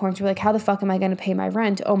those low points, we're like, how the fuck am I going to pay my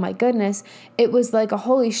rent? Oh my goodness. It was like a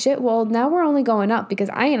holy shit. Well, now we're only going up because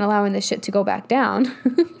I ain't allowing this shit to go back down.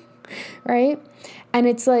 Right? And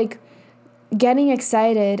it's like getting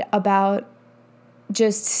excited about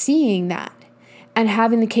just seeing that and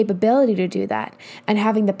having the capability to do that and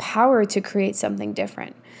having the power to create something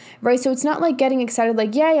different. Right? So it's not like getting excited,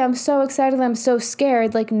 like, yay, I'm so excited, I'm so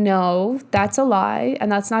scared. Like, no, that's a lie.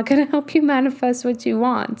 And that's not going to help you manifest what you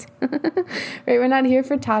want. Right? We're not here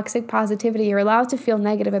for toxic positivity. You're allowed to feel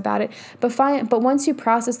negative about it. But once you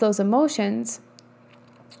process those emotions,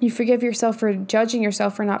 you forgive yourself for judging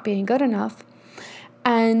yourself for not being good enough.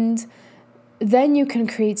 And then you can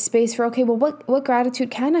create space for, okay, well, what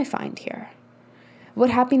gratitude can I find here? What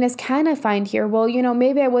happiness can I find here? Well,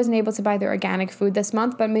 maybe I wasn't able to buy the organic food this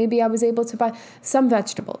month, but maybe I was able to buy some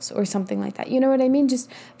vegetables or something like that. You know what I mean? Just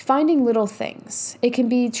finding little things. It can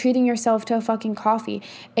be treating yourself to a fucking coffee.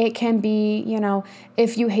 It can be,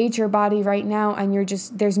 if you hate your body right now and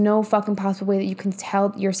there's no fucking possible way that you can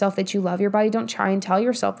tell yourself that you love your body. Don't try and tell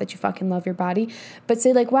yourself that you fucking love your body, but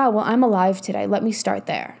say like, wow, well, I'm alive today. Let me start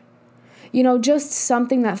there. Just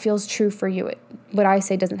something that feels true for you. What I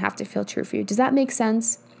say doesn't have to feel true for you. Does that make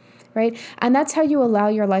sense? Right? And that's how you allow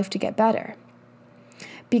your life to get better.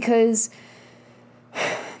 Because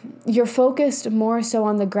you're focused more so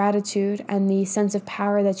on the gratitude and the sense of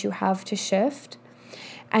power that you have to shift,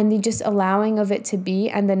 and the just allowing of it to be,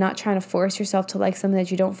 and then not trying to force yourself to like something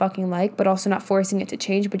that you don't fucking like, but also not forcing it to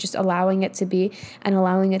change, but just allowing it to be and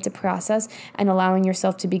allowing it to process and allowing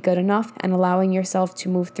yourself to be good enough and allowing yourself to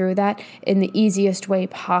move through that in the easiest way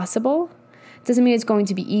possible. Doesn't mean it's going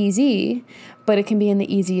to be easy, but it can be in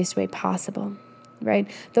the easiest way possible, right?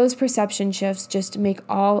 Those perception shifts just make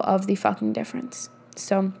all of the fucking difference.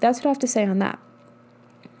 So that's what I have to say on that.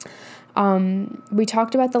 We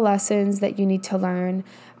talked about the lessons that you need to learn.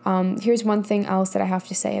 Here's one thing else that I have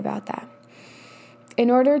to say about that.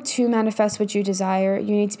 In order to manifest what you desire,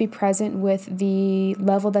 you need to be present with the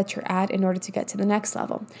level that you're at in order to get to the next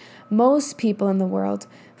level. Most people in the world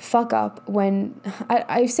fuck up when,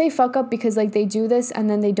 I say fuck up because like they do this and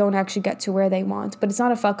then they don't actually get to where they want. But it's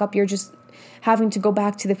not a fuck up, you're just having to go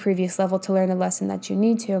back to the previous level to learn the lesson that you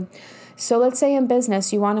need to. So let's say in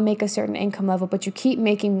business, you want to make a certain income level, but you keep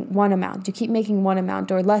making one amount. You keep making one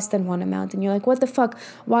amount or less than one amount. And you're like, what the fuck?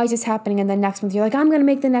 Why is this happening? And then next month, you're like, I'm going to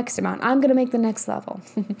make the next amount. I'm going to make the next level.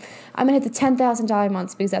 I'm going to hit the $10,000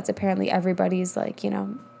 months because that's apparently everybody's like,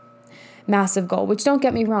 massive goal, which don't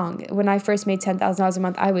get me wrong. When I first made $10,000 a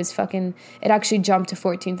month, I was fucking, it actually jumped to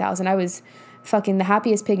 14,000. I was fucking the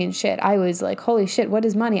happiest pig in shit. I was like, holy shit, what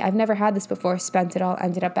is money? I've never had this before. Spent it all,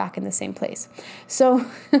 ended up back in the same place. So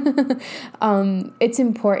it's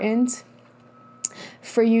important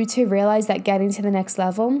for you to realize that getting to the next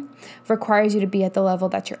level requires you to be at the level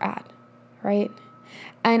that you're at, right?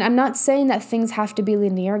 And I'm not saying that things have to be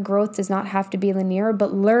linear. Growth does not have to be linear,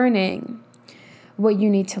 but learning what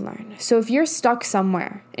you need to learn. So if you're stuck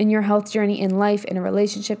somewhere in your health journey, in life, in a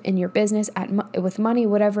relationship, in your business, with money,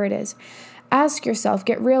 whatever it is, ask yourself,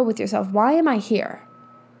 get real with yourself. Why am I here?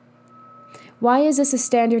 Why is this a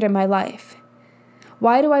standard in my life?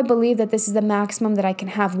 Why do I believe that this is the maximum that I can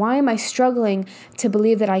have? Why am I struggling to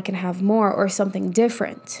believe that I can have more or something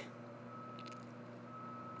different?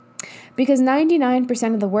 Because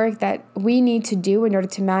 99% of the work that we need to do in order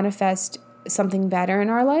to manifest something better in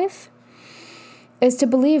our life is to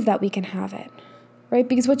believe that we can have it, right?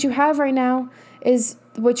 Because what you have right now is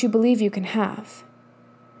what you believe you can have.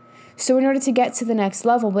 So in order to get to the next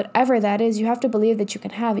level, whatever that is, you have to believe that you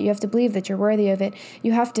can have it. You have to believe that you're worthy of it.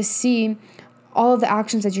 You have to see all of the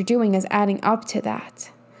actions that you're doing as adding up to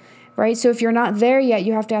that, right? So if you're not there yet,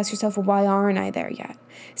 you have to ask yourself, well, why aren't I there yet?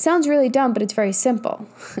 Sounds really dumb, but it's very simple.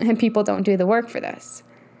 And people don't do the work for this.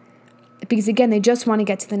 Because again, they just want to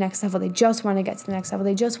get to the next level. They just want to get to the next level.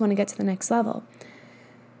 They just want to get to the next level.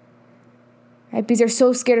 Right? Because they're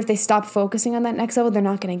so scared if they stop focusing on that next level, they're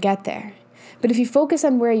not going to get there. But if you focus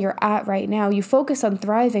on where you're at right now, you focus on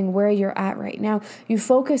thriving where you're at right now, you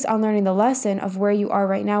focus on learning the lesson of where you are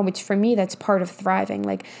right now, which for me, that's part of thriving.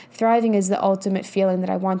 Like thriving is the ultimate feeling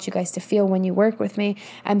that I want you guys to feel when you work with me.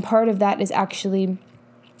 And part of that is actually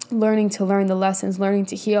learning to learn the lessons, learning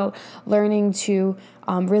to heal, learning to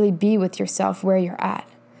really be with yourself where you're at.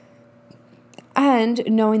 And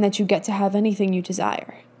knowing that you get to have anything you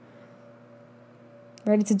desire.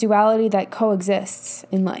 Right? It's a duality that coexists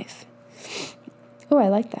in life. Oh, I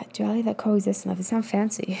like that. Duality that coexists in life. It sounds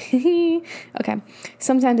fancy. Okay.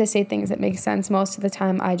 Sometimes I say things that make sense. Most of the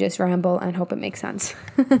time I just ramble and hope it makes sense.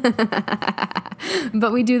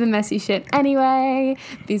 But we do the messy shit anyway,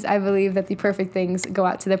 because I believe that the perfect things go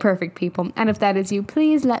out to the perfect people. And if that is you,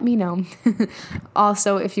 please let me know.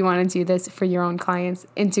 Also, if you want to do this for your own clients,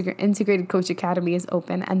 Integrated Coach Academy is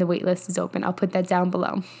open and the waitlist is open. I'll put that down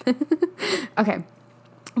below. Okay.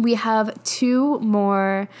 We have two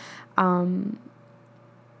more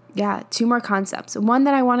two more concepts. One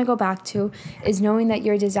that I want to go back to is knowing that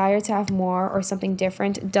your desire to have more or something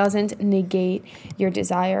different doesn't negate your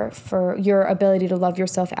desire for your ability to love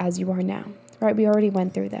yourself as you are now. Right? We already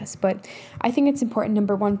went through this, but I think it's important,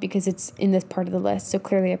 number one, because it's in this part of the list. So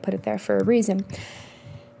clearly I put it there for a reason.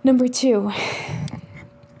 Number two,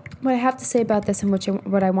 what I have to say about this and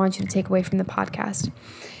what I want you to take away from the podcast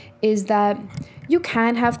is that you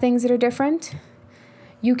can have things that are different.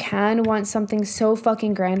 You can want something so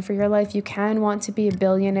fucking grand for your life. You can want to be a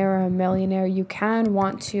billionaire or a millionaire. You can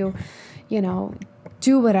want to,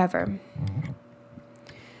 do whatever.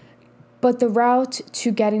 But the route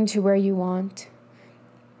to getting to where you want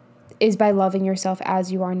is by loving yourself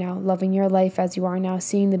as you are now, loving your life as you are now,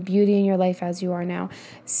 seeing the beauty in your life as you are now,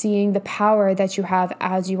 seeing the power that you have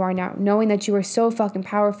as you are now, knowing that you are so fucking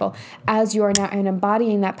powerful as you are now, and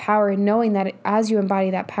embodying that power, and knowing that as you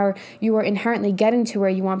embody that power, you are inherently getting to where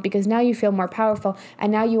you want, because now you feel more powerful,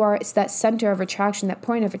 and now it's that center of attraction, that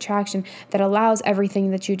point of attraction that allows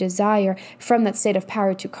everything that you desire from that state of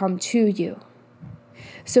power to come to you.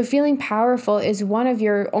 So feeling powerful is one of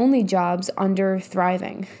your only jobs under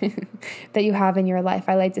thriving that you have in your life.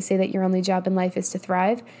 I like to say that your only job in life is to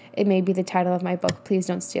thrive. It may be the title of my book. Please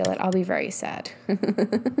don't steal it. I'll be very sad.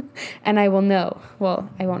 And I will know.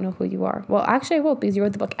 Well, I won't know who you are. Well, actually I will, because you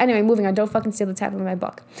wrote the book. Anyway, moving on. Don't fucking steal the title of my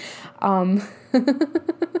book.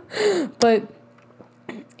 But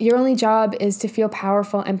your only job is to feel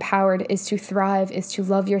powerful, empowered, is to thrive, is to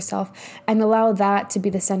love yourself, and allow that to be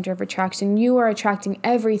the center of attraction. You are attracting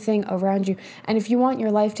everything around you. And if you want your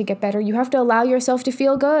life to get better, you have to allow yourself to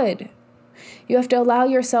feel good. You have to allow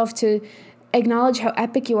yourself to acknowledge how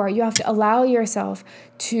epic you are. You have to allow yourself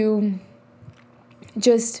to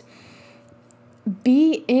just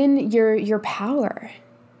be in your power.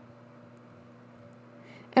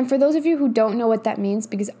 And for those of you who don't know what that means,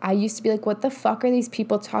 because I used to be like, what the fuck are these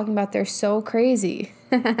people talking about? They're so crazy.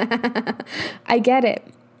 I get it.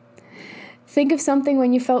 Think of something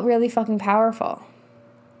when you felt really fucking powerful.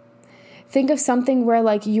 Think of something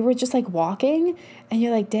where you were just walking and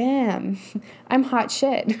you're like, damn, I'm hot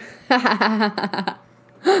shit. I'm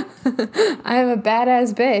a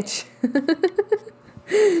badass bitch.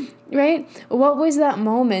 Right? What was that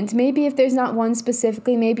moment? Maybe if there's not one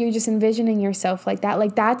specifically, maybe you're just envisioning yourself like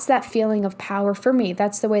that. That's that feeling of power for me.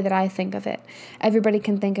 That's the way that I think of it. Everybody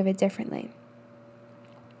can think of it differently.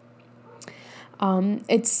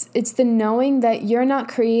 It's the knowing that you're not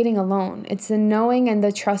creating alone. It's the knowing and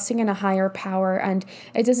the trusting in a higher power. And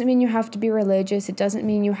it doesn't mean you have to be religious. It doesn't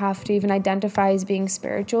mean you have to even identify as being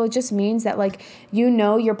spiritual. It just means that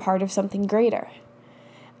you're part of something greater.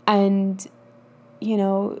 And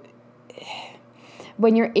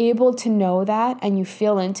when you're able to know that and you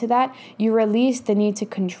feel into that, you release the need to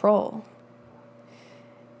control.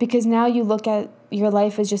 Because now you look at your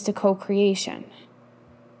life as just a co-creation.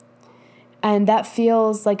 And that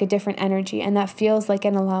feels like a different energy. And that feels like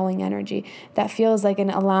an allowing energy. That feels like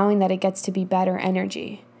an allowing that it gets to be better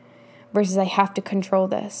energy. Versus I have to control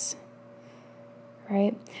this.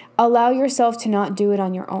 Right? Allow yourself to not do it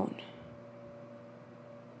on your own.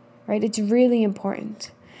 Right? It's really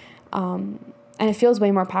important. And it feels way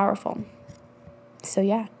more powerful. So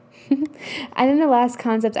yeah. And then the last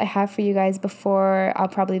concept I have for you guys before I'll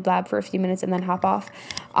probably blab for a few minutes and then hop off.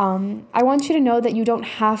 I want you to know that you don't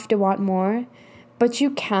have to want more, but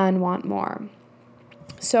you can want more.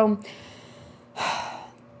 So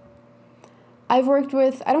I've worked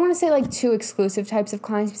with, I don't want to say two exclusive types of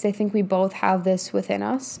clients, because I think we both have this within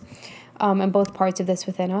us, and both parts of this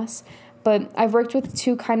within us. But I've worked with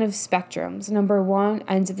two kind of spectrums. Number one,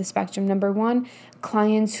 ends of the spectrum. Number one,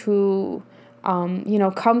 clients who,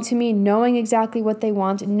 come to me knowing exactly what they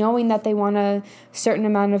want, knowing that they want a certain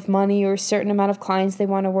amount of money or a certain amount of clients they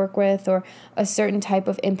want to work with or a certain type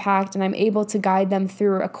of impact. And I'm able to guide them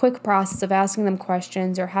through a quick process of asking them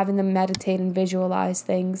questions or having them meditate and visualize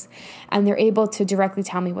things. And they're able to directly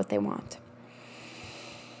tell me what they want.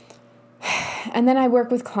 And then I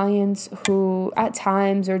work with clients who at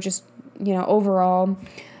times or just overall,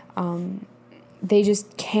 they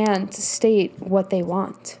just can't state what they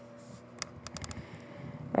want,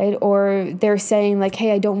 right? Or they're saying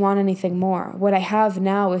hey, I don't want anything more. What I have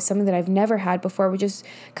now is something that I've never had before, which is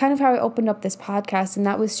kind of how I opened up this podcast. And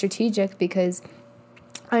that was strategic because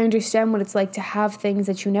I understand what it's like to have things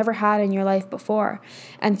that you never had in your life before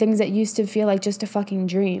and things that used to feel like just a fucking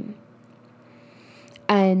dream.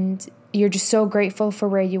 And you're just so grateful for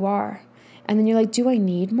where you are. And then you're like, do I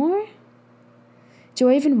need more? Do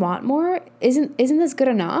I even want more? Isn't this good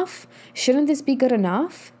enough? Shouldn't this be good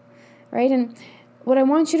enough? Right? And what I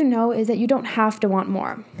want you to know is that you don't have to want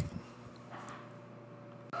more.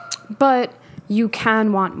 But you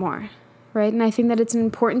can want more, right? And I think that it's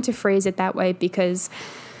important to phrase it that way because,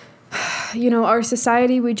 our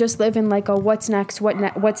society, we just live in like a what's next,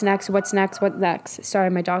 what's next. Sorry,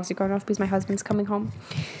 my dogs are going off because my husband's coming home.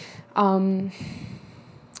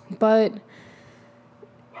 But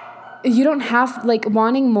you don't have, like,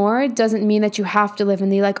 wanting more doesn't mean that you have to live in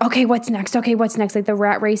the, like, okay, what's next, like the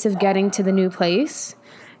rat race of getting to the new place.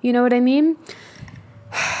 You know what I mean?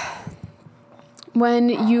 When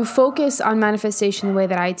you focus on manifestation the way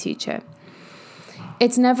that I teach it,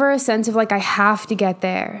 it's never a sense of like, I have to get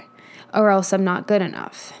there or else I'm not good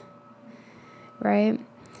enough, right?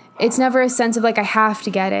 It's never a sense of like, I have to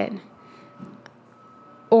get it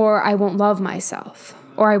or I won't love myself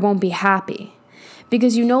or I won't be happy.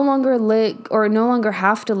 Because you no longer live or no longer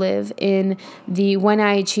have to live in the when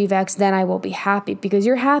I achieve X, then I will be happy. Because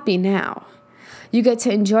you're happy now. You get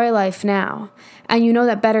to enjoy life now. And you know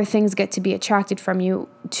that better things get to be attracted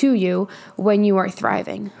to you when you are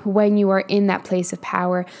thriving, when you are in that place of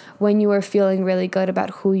power, when you are feeling really good about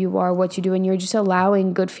who you are, what you do, and you're just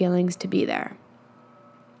allowing good feelings to be there.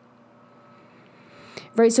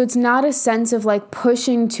 Right? So it's not a sense of like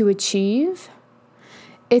pushing to achieve.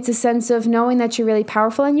 It's a sense of knowing that you're really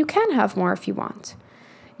powerful and you can have more if you want.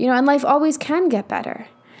 And life always can get better.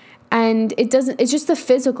 And it's just the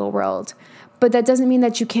physical world. But that doesn't mean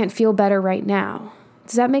that you can't feel better right now.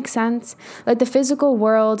 Does that make sense? Like the physical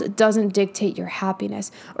world doesn't dictate your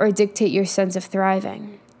happiness or dictate your sense of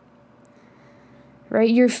thriving.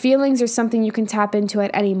 Right? Your feelings are something you can tap into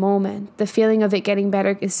at any moment. The feeling of it getting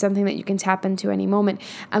better is something that you can tap into any moment.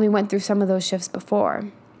 And we went through some of those shifts before.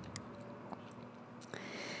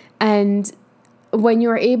 And when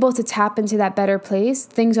you're able to tap into that better place,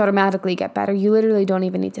 things automatically get better. You literally don't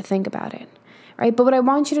even need to think about it, right? But what I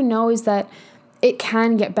want you to know is that it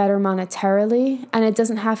can get better monetarily, and it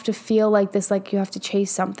doesn't have to feel like this, like you have to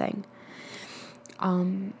chase something.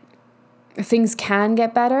 Things can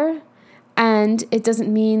get better, and it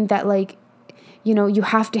doesn't mean that you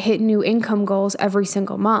have to hit new income goals every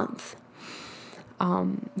single month.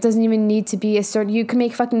 It doesn't even need to be you can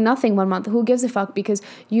make fucking nothing one month. Who gives a fuck? Because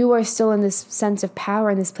you are still in this sense of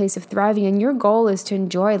power, in this place of thriving, and your goal is to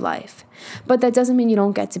enjoy life. But that doesn't mean you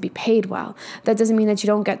don't get to be paid well. That doesn't mean that you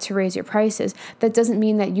don't get to raise your prices. That doesn't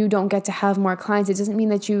mean that you don't get to have more clients. It doesn't mean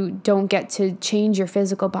that you don't get to change your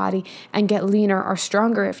physical body and get leaner or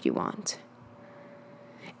stronger if you want.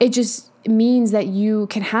 It just means that you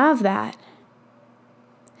can have that.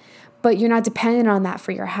 But you're not dependent on that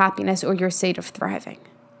for your happiness or your state of thriving.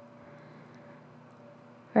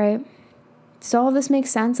 Right? Does all of this make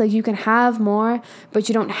sense? Like you can have more, but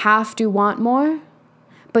you don't have to want more,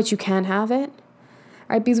 but you can have it.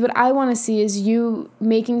 Right? Because what I want to see is you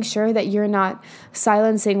making sure that you're not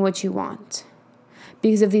silencing what you want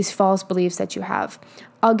because of these false beliefs that you have.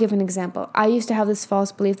 I'll give an example. I used to have this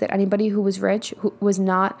false belief that anybody who was rich who was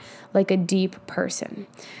not like a deep person.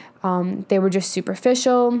 They were just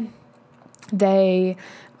superficial. They,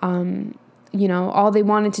 all they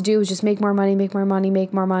wanted to do was just make more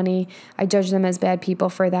money. I judged them as bad people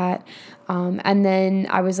for that. And then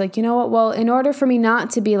I was like, you know what? Well, in order for me not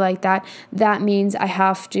to be like that, that means I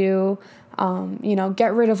have to,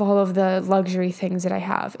 get rid of all of the luxury things that I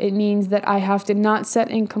have. It means that I have to not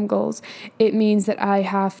set income goals. It means that I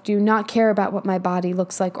have to not care about what my body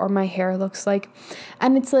looks like or my hair looks like.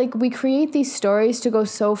 And it's like we create these stories to go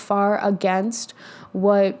so far against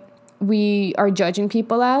what we are judging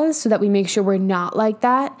people as so that we make sure we're not like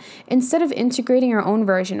that instead of integrating our own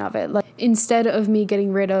version of it. Like instead of me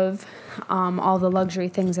getting rid of all the luxury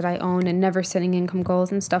things that I own and never setting income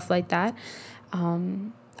goals and stuff like that,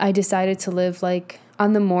 I decided to live like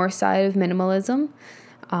on the more side of minimalism.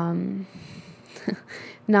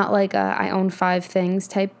 Not like I own 5 things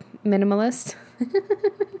type minimalist.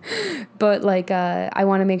 But I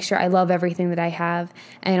want to make sure I love everything that I have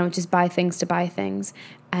and I don't just buy things to buy things.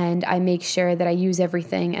 And I make sure that I use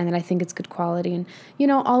everything and that I think it's good quality and,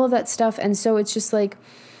 all of that stuff. And so it's just like,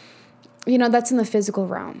 that's in the physical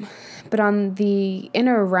realm. But on the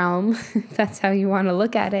inner realm, that's how you want to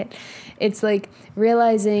look at it. It's like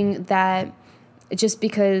realizing that just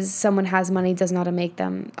because someone has money does not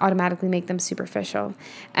automatically make them superficial.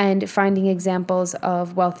 And finding examples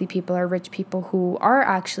of wealthy people or rich people who are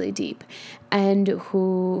actually deep and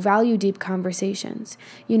who value deep conversations.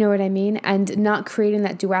 You know what I mean? And not creating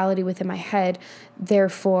that duality within my head,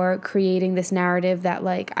 therefore creating this narrative that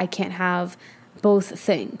I can't have both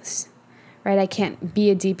things, right? I can't be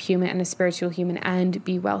a deep human and a spiritual human and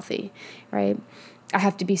be wealthy, right? I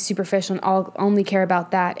have to be superficial and I'll only care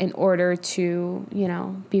about that in order to,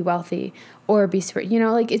 be wealthy or be,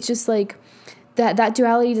 it's just that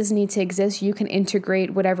duality doesn't need to exist. You can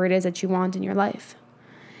integrate whatever it is that you want in your life.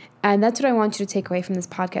 And that's what I want you to take away from this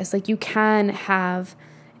podcast. Like, you can have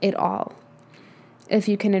it all. If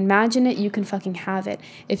you can imagine it, you can fucking have it.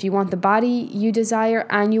 If you want the body you desire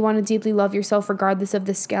and you want to deeply love yourself regardless of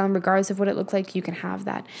the scale and regardless of what it looks like, you can have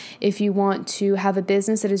that. If you want to have a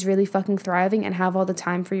business that is really fucking thriving and have all the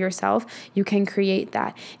time for yourself, you can create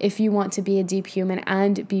that. If you want to be a deep human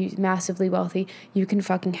and be massively wealthy, you can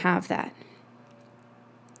fucking have that.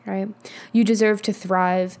 Right? You deserve to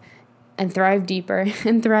thrive and thrive deeper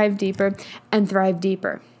and thrive deeper and thrive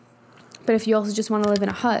deeper. But if you also just want to live in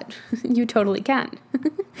a hut, you totally can,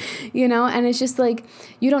 and it's just like,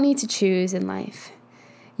 you don't need to choose in life.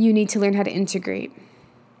 You need to learn how to integrate.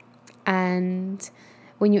 And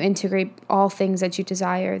when you integrate all things that you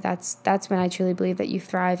desire, that's when I truly believe that you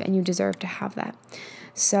thrive and you deserve to have that.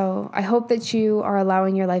 So I hope that you are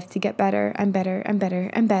allowing your life to get better and better and better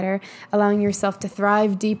and better, allowing yourself to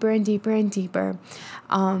thrive deeper and deeper and deeper.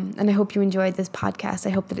 And I hope you enjoyed this podcast. I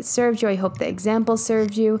hope that it served you. I hope the example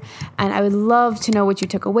served you. And I would love to know what you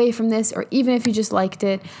took away from this, or even if you just liked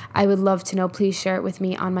it, I would love to know. Please share it with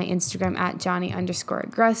me on my Instagram at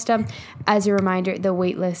Johnny_Agresta. As a reminder, the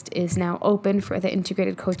waitlist is now open for the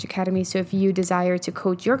Integrated Coach Academy. So if you desire to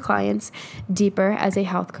coach your clients deeper as a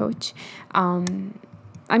health coach,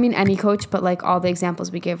 any coach, but like all the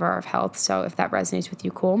examples we give are of health. So if that resonates with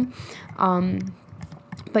you, cool.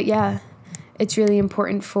 But yeah, it's really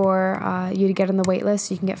important for you to get on the wait list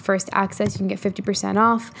so you can get first access. You can get 50%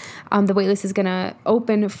 off. The wait list is going to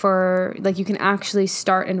open for, you can actually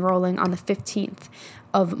start enrolling on the 15th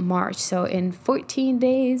of March. So in 14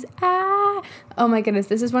 days. Oh my goodness.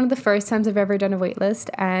 This is one of the first times I've ever done a wait list,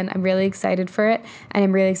 and I'm really excited for it. And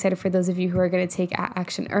I'm really excited for those of you who are going to take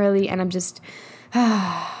action early. And I'm just...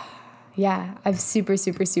 yeah, I'm super,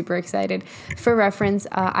 super, super excited. For reference,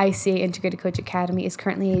 ICA Integrated Coach Academy is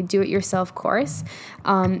currently a do-it-yourself course.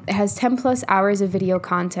 It has 10 plus hours of video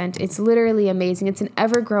content. It's literally amazing. It's an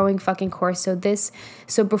ever-growing fucking course. So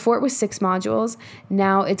before it was 6 modules,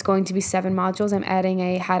 now it's going to be 7 modules. I'm adding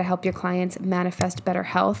a How to Help Your Clients Manifest Better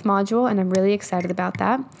Health module, and I'm really excited about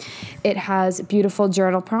that. It has beautiful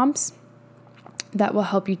journal prompts that will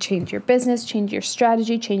help you change your business, change your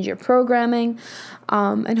strategy, change your programming,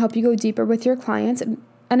 and help you go deeper with your clients. And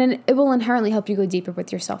then it will inherently help you go deeper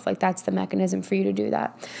with yourself. That's the mechanism for you to do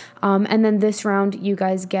that. And then this round, you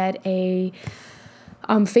guys get a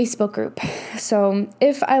Facebook group. So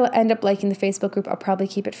if I end up liking the Facebook group, I'll probably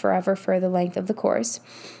keep it forever for the length of the course.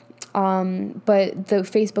 But the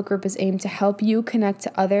Facebook group is aimed to help you connect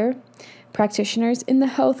to other practitioners in the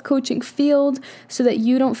health coaching field so that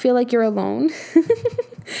you don't feel like you're alone.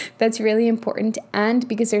 That's really important. And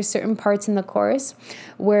because there's certain parts in the course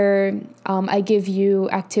where I give you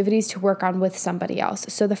activities to work on with somebody else.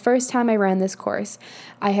 So the first time I ran this course,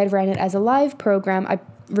 I had ran it as a live program. I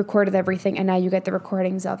recorded everything, and now you get the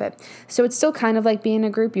recordings of it. So it's still kind of like being a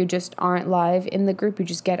group. You just aren't live in the group. You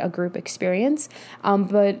just get a group experience.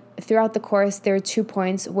 But throughout the course, there are 2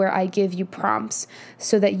 points where I give you prompts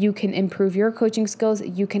so that you can improve your coaching skills.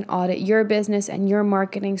 You can audit your business and your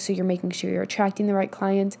marketing, so you're making sure you're attracting the right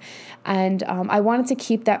client. And I wanted to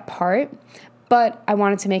keep that part, but I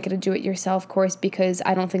wanted to make it a do-it-yourself course because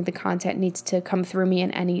I don't think the content needs to come through me in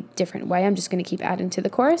any different way. I'm just going to keep adding to the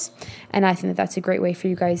course. And I think that that's a great way for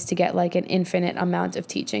you guys to get an infinite amount of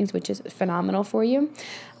teachings, which is phenomenal for you.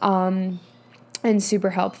 And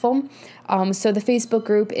super helpful. So the Facebook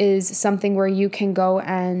group is something where you can go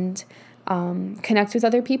and connect with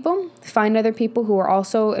other people, find other people who are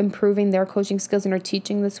also improving their coaching skills and are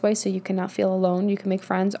teaching this way, so you cannot feel alone. You can make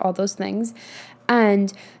friends, all those things.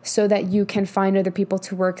 And so that you can find other people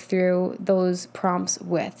to work through those prompts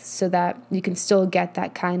with, so that you can still get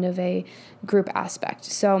that kind of a group aspect.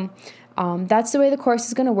 So that's the way the course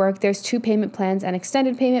is going to work. There's 2 payment plans, an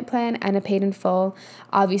extended payment plan and a paid in full.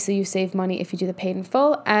 Obviously, you save money if you do the paid in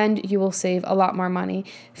full, and you will save a lot more money,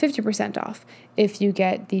 50% off, if you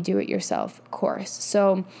get the do-it-yourself course.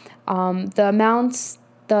 So the amounts,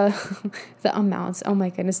 oh my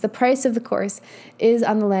goodness, the price of the course is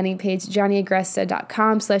on the landing page,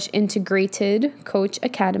 johnnyagresta.com/integrated coach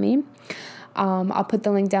academy. I'll put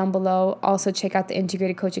the link down below. Also, check out the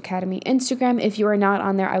Integrated Coach Academy Instagram. If you are not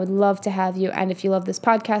on there, I would love to have you. And if you love this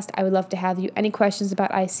podcast, I would love to have you. Any questions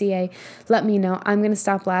about ICA, let me know. I'm going to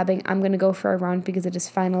stop blabbing. I'm going to go for a run because it is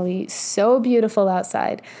finally so beautiful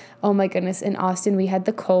outside. Oh my goodness. In Austin, we had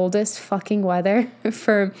the coldest fucking weather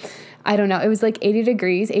for, I don't know, it was 80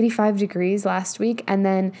 degrees, 85 degrees last week. And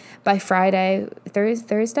then by Friday,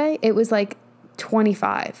 Thursday, it was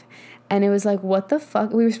 25. And it was what the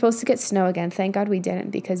fuck? We were supposed to get snow again. Thank God we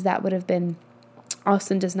didn't, because that would have been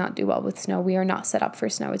Austin does not do well with snow. We are not set up for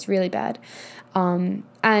snow. It's really bad. And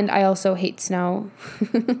I also hate snow.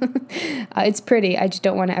 It's pretty. I just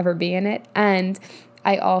don't want to ever be in it. And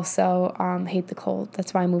I also hate the cold.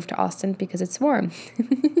 That's why I moved to Austin, because it's warm.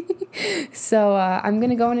 So I'm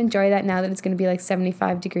going to go and enjoy that now that it's going to be like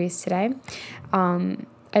 75 degrees today.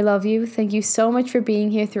 I love you. Thank you so much for being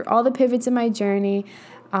here through all the pivots in my journey.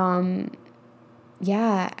 And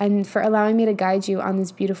for allowing me to guide you on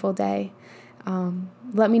this beautiful day.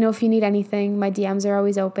 Let me know if you need anything. My DMs are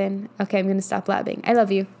always open. Okay, I'm going to stop blabbing. I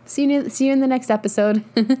love you. See you in the next episode.